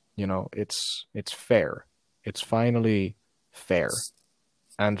 It's fair. It's finally fair.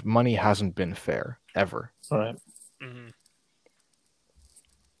 And money hasn't been fair, ever. Right. Mm-hmm.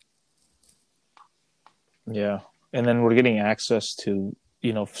 Yeah. And then we're getting access to,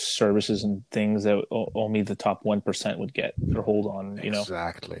 services and things that only the top 1% would get or hold on,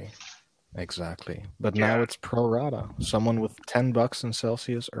 Exactly. But now it's pro rata. Someone with $10 in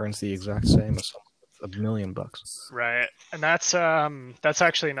Celsius earns the exact same as someone with $1 million. Right. And that's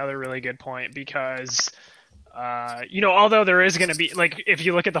actually another really good point, because although there is going to be, like, if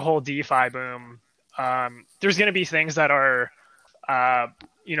you look at the whole DeFi boom, there's going to be things that are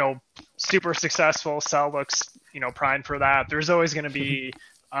super successful. Cell looks primed for that. There's always going to be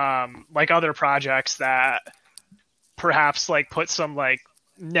like other projects that perhaps like put some like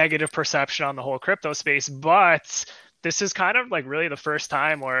negative perception on the whole crypto space, but this is kind of like really the first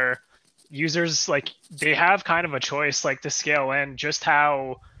time where users, like, they have kind of a choice, like, to scale in just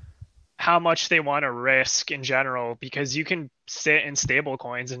how much they want to risk in general, because you can sit in stable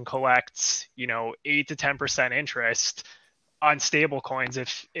coins and collect 8 to 10% interest on stable coins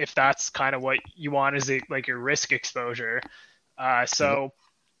if that's kind of what you want as like your risk exposure. So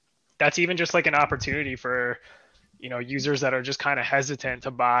that's even just like an opportunity for users that are just kind of hesitant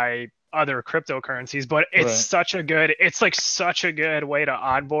to buy other cryptocurrencies, but it's such a good way to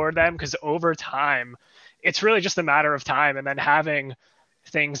onboard them, because over time it's really just a matter of time. And then having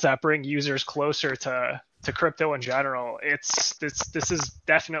things that bring users closer to crypto in general, this is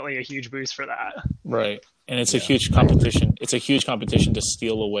definitely a huge boost for that. Right. And it's a huge competition. It's a huge competition to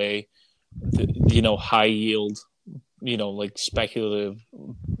steal away the, high yield, like speculative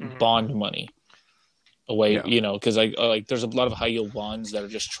bond money away, because like there's a lot of high yield bonds that are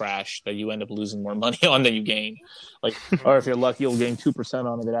just trash that you end up losing more money on than you gain. Like, or if you're lucky, you'll gain 2%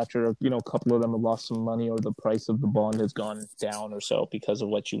 on it after, a couple of them have lost some money or the price of the bond has gone down or so because of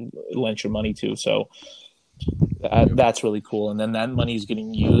what you lent your money to. So that's really cool. And then that money is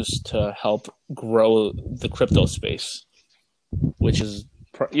getting used to help grow the crypto space, which is,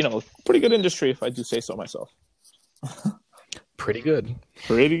 pretty good industry, if I do say so myself. Pretty good.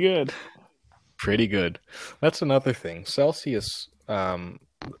 Pretty good. Pretty good. That's another thing. Celsius,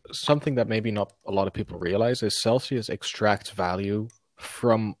 something that maybe not a lot of people realize is Celsius extracts value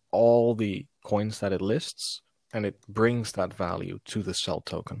from all the coins that it lists, and it brings that value to the Cell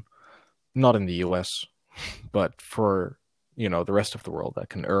token. Not in the US, but for, the rest of the world that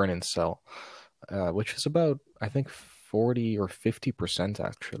can earn in Cell, which is about, I think, 40 or 50%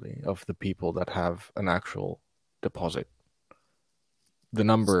 actually of the people that have an actual deposit. The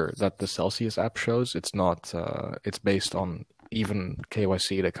number that the Celsius app shows, it's not, it's based on even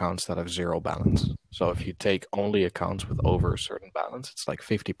KYC'd accounts that have zero balance. So if you take only accounts with over a certain balance, it's like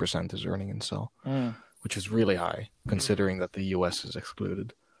 50% is earning in Cell, which is really high considering that the US is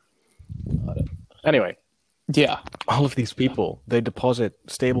excluded. Anyway. Yeah. All of these people, they deposit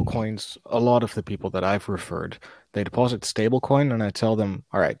stable coins. A lot of the people that I've referred, they deposit stablecoin, and I tell them,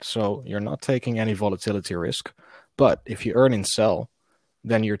 all right, so you're not taking any volatility risk, but if you earn in Cell,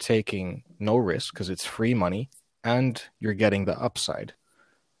 then you're taking no risk because it's free money and you're getting the upside.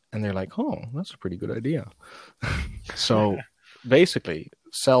 And they're like, oh, that's a pretty good idea. So basically,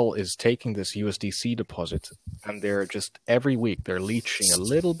 Cell is taking this USDC deposit and they're just every week they're leeching a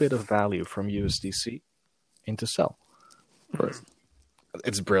little bit of value from USDC into Cell.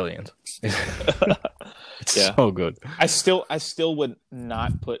 It's brilliant. It's so good. I still would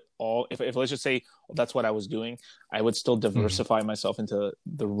not put all if let's just say that's what I was doing, I would still diversify myself into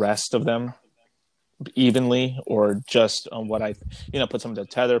the rest of them evenly, or just on what I put some to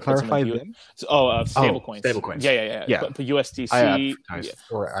Tether, clarify them. Stable coins. Yeah. But USDC, I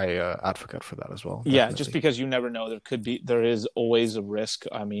advocate for that as well. Yeah, definitely. Just because you never know, there is always a risk.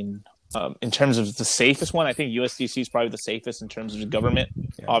 I mean, in terms of the safest one, I think USDC is probably the safest in terms of the government.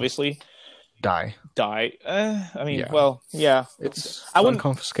 Obviously, DAI. It's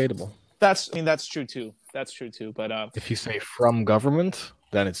unconfiscatable. That's true too. But if you say from government,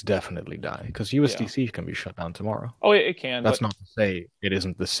 then it's definitely DAI, because USDC can be shut down tomorrow. Oh, it can. That's not to say it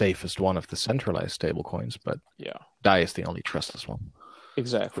isn't the safest one of the centralized stablecoins, but DAI is the only trustless one.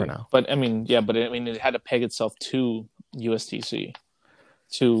 Exactly. For now. But it had to peg itself to USDC.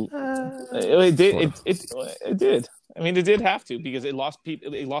 It did. I mean, it did have to, because it lost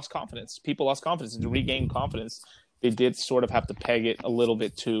confidence. People lost confidence. To regain confidence, they did sort of have to peg it a little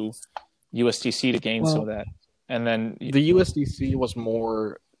bit to USDC to gain some of that. And then the USDC was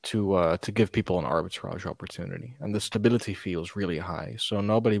more to give people an arbitrage opportunity, and the stability fee was really high. So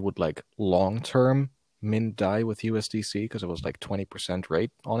nobody would like long term mint DAI with USDC because it was like 20%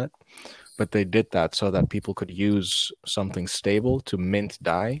 rate on it. But they did that so that people could use something stable to mint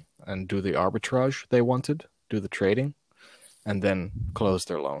DAI and do the arbitrage they wanted, do the trading, and then close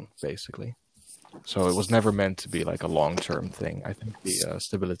their loan, basically. So it was never meant to be like a long-term thing. I think the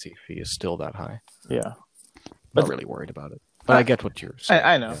stability fee is still that high. Yeah. Not really worried about it. But I get what you're saying.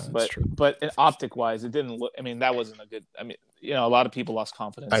 I know, but optic-wise, it didn't look... I mean, that wasn't a good... I mean, a lot of people lost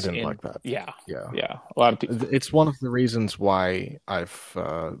confidence. I didn't like that. Yeah. A lot of people... It's one of the reasons why I've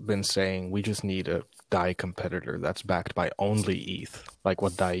been saying we just need a DAI competitor that's backed by only ETH, like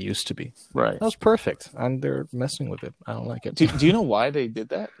what DAI used to be. Right. That was perfect, and they're messing with it. I don't like it. Do you know why they did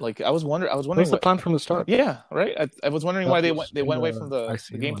that? Like, I was wondering... What's the plan from the start? Yeah, right? I was wondering why they went away from the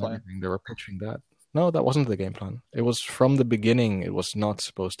game plan. They were pitching that. No, that wasn't the game plan. It was from the beginning, it was not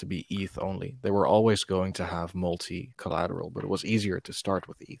supposed to be ETH only. They were always going to have multi-collateral, but it was easier to start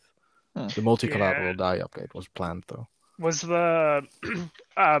with ETH. The multi-collateral DAI update was planned, though. Was the...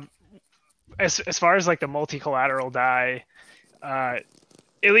 as far as like the multi-collateral DAI, at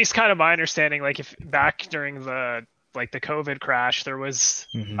least kind of my understanding, like if back during the COVID crash, there was,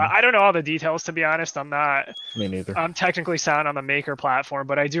 I don't know all the details, to be honest. I'm not, me neither. I'm technically sound on the Maker platform,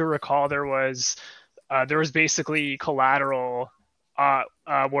 but I do recall there was basically collateral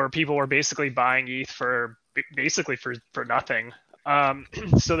where people were basically buying ETH for nothing.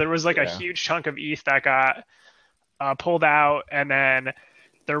 So there was like a huge chunk of ETH that got pulled out, and then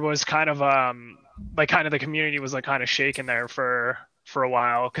there was kind of like kind of the community was like kind of shaken there for a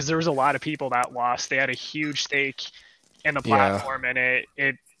while because there was a lot of people that lost. They had a huge stake in the Yeah, platform, and it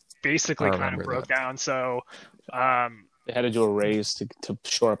I basically kind of remember broke that. down. So They had to do a raise to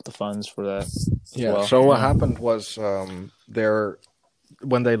shore up the funds for that as Yeah. well. So what Yeah. happened was there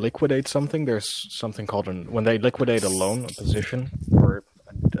when they liquidate something, there's something called when they liquidate a loan, a position, or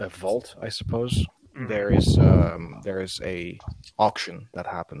a vault, I suppose. There is a auction that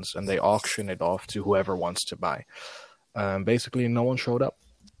happens, and they auction it off to whoever wants to buy. Basically, no one showed up,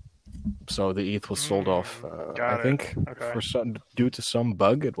 so the ETH was sold off. I got it. think Okay. due to some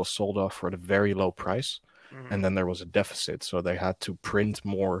bug, it was sold off for a very low price, and then there was a deficit, so they had to print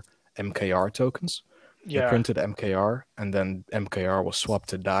more MKR tokens. They Yeah. printed MKR, and then MKR was swapped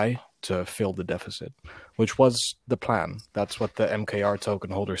to DAI to fill the deficit, which was the plan. That's what the MKR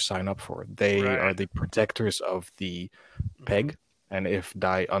token holders sign up for. They Right. are the protectors of the peg, and if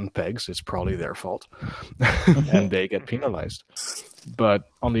DAI unpegs, it's probably their fault, and they get penalized. But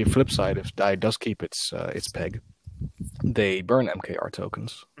on the flip side, if DAI does keep its peg, they burn MKR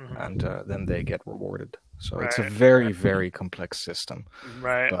tokens, and then they get rewarded. So it's a Right. very, very complex system.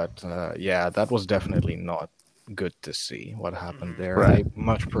 Right. But yeah, that was definitely not good to see what happened there. Right. I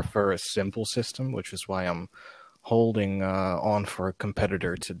much prefer a simple system, which is why I'm holding on for a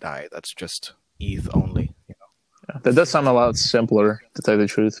competitor to DAI. That's just ETH only. You know? That does sound a lot simpler, to tell you the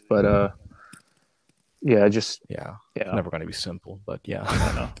truth. But yeah, just Yeah, yeah, never going to be simple, but yeah,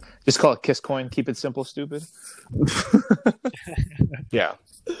 I know. Just call it Kisscoin. Keep it simple, stupid. yeah,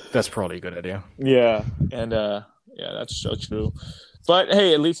 that's probably a good idea. Yeah, and yeah, that's so true. But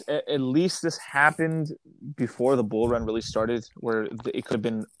hey, at least this happened before the bull run really started, where it could have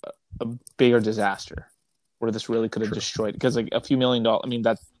been a bigger disaster, where this really could have True. destroyed. Because like a few $1 million, I mean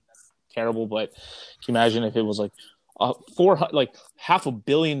that's terrible. But can you imagine if it was like like $500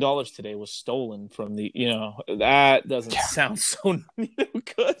 million today was stolen from the, that doesn't sound so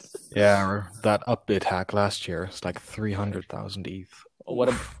good. Yeah, or that upbit hack last year. It's like 300,000 ETH. What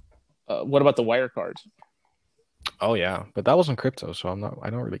about the Wirecard? Oh yeah, but that wasn't crypto, so I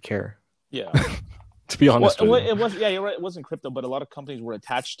don't really care. Yeah. To be honest with you. It was, yeah, you're right. It wasn't crypto, but a lot of companies were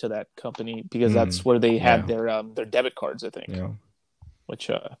attached to that company because that's where they had their debit cards, I think. Yeah.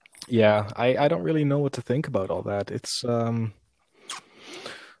 Which yeah, I don't really know what to think about all that. It's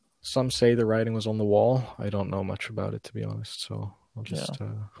some say the writing was on the wall. I don't know much about it, to be honest. So I'll just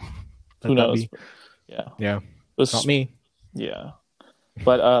who knows? Yeah, yeah, was, not me. Yeah,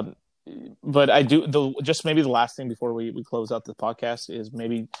 but I do just maybe the last thing before we close out the podcast is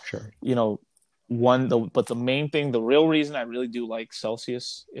maybe Sure. But the main thing, the real reason I really do like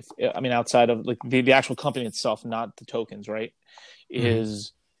Celsius, outside of like the actual company itself, not the tokens, right,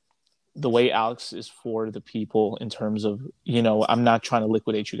 is the way Alex is for the people in terms of, I'm not trying to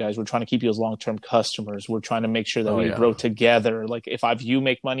liquidate you guys. We're trying to keep you as long-term customers. We're trying to make sure that we grow together. Like if you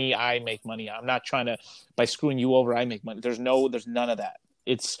make money, I make money. I'm not trying to, by screwing you over, I make money. There's none of that.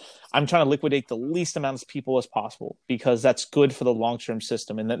 I'm trying to liquidate the least amount of people as possible because that's good for the long-term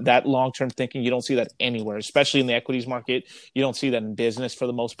system. And that long-term thinking, you don't see that anywhere, especially in the equities market. You don't see that in business for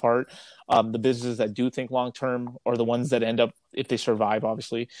the most part. The businesses that do think long-term are the ones that end up, if they survive,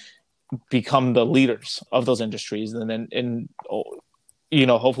 obviously, become the leaders of those industries. And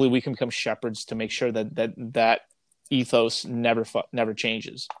hopefully we can become shepherds to make sure that ethos never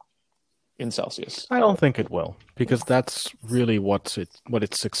changes in Celsius. I don't think it will, because that's really what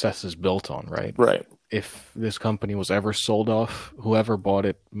its success is built on, right? Right. If this company was ever sold off, whoever bought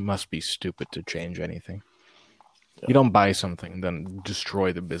it must be stupid to change anything. Yeah. You don't buy something, then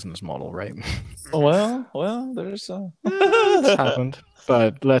destroy the business model, right? Well, there's it's happened.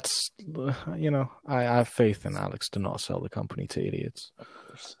 But let's, I have faith in Alex to not sell the company to idiots. Of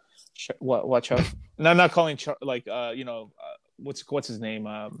course. Watch out. No, I'm not calling what's his name?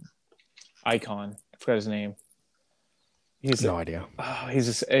 Icon. I forgot his name. He's no idea. He's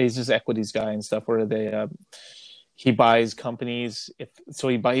just equities guy and stuff where he buys companies.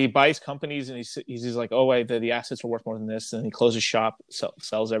 He buys companies and he's like, oh wait, the assets are worth more than this, and he closes shop,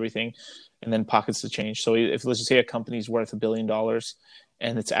 sells everything, and then pockets the change. So if let's just say a company's worth $1 billion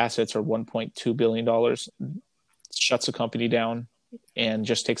and its assets are $1.2 billion, shuts the company down and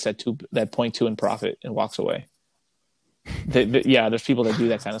just takes that 0.2 in profit and walks away. There's people that do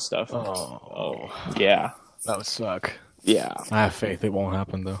that kind of stuff. Oh, yeah, that would suck. Yeah, I have faith it won't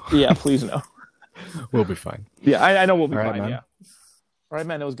happen though. Yeah, please no. We'll be fine. Yeah, I know we'll be fine. Man. Yeah. All right,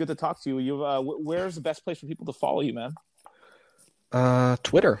 man. It was good to talk to you. Where's the best place for people to follow you, man?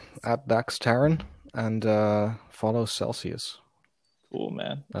 Twitter @DaxTaran and follow Celsius. Cool,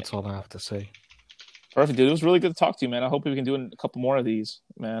 man. That's all I have to say. Perfect, dude. It was really good to talk to you, man. I hope we can do a couple more of these,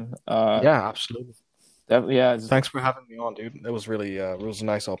 man. Yeah, absolutely. Yeah. Thanks for having me on, dude. It was really it was a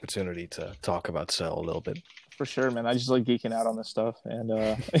nice opportunity to talk about Cell a little bit. For sure, man. I just like geeking out on this stuff, and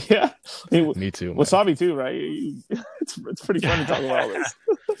yeah, Me too. Wasabi too, right? It's pretty fun to talk about all this.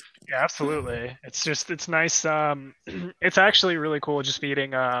 Yeah, absolutely. It's nice. It's actually really cool just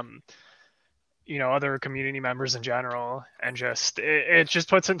meeting other community members in general, and just it just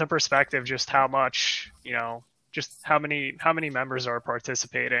puts into perspective just how much just how many members are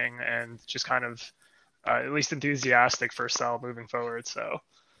participating, and just kind of at least enthusiastic for Cell moving forward. So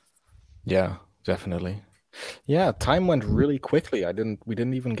yeah, definitely. Yeah, time went really quickly. We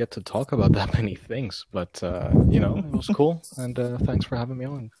didn't even get to talk about that many things, but it was cool. And thanks for having me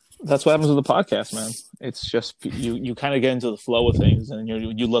on. That's what happens with the podcast, man. It's just you kind of get into the flow of things, and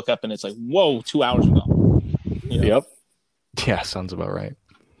you look up and it's like, whoa, 2 hours ago. Yep. Yeah, sounds about right.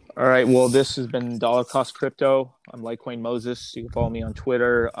 All right. Well, this has been Dollar Cost Crypto. I'm Litecoin Moses. You can follow me on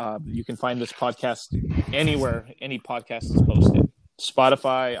Twitter. You can find this podcast anywhere any podcast is posted.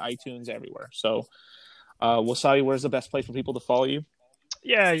 Spotify, iTunes, everywhere. So, Wasabi, where's the best place for people to follow you?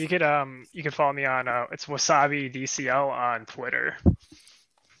 Yeah, you could follow me on it's Wasabi DCL on Twitter.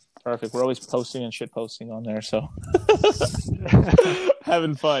 Perfect. We're always posting and shit posting on there, so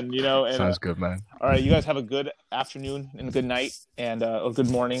having fun, And, sounds good, man. All right, you guys have a good afternoon and a good night and a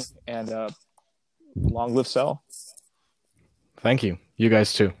good morning, and long live Cell. Thank you. You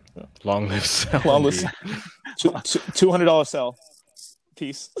guys too. Long live Cell. Long live $200 Cell.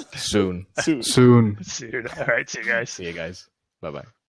 Peace. Soon. Soon. Soon. All right, see you guys. See you guys. Bye-bye.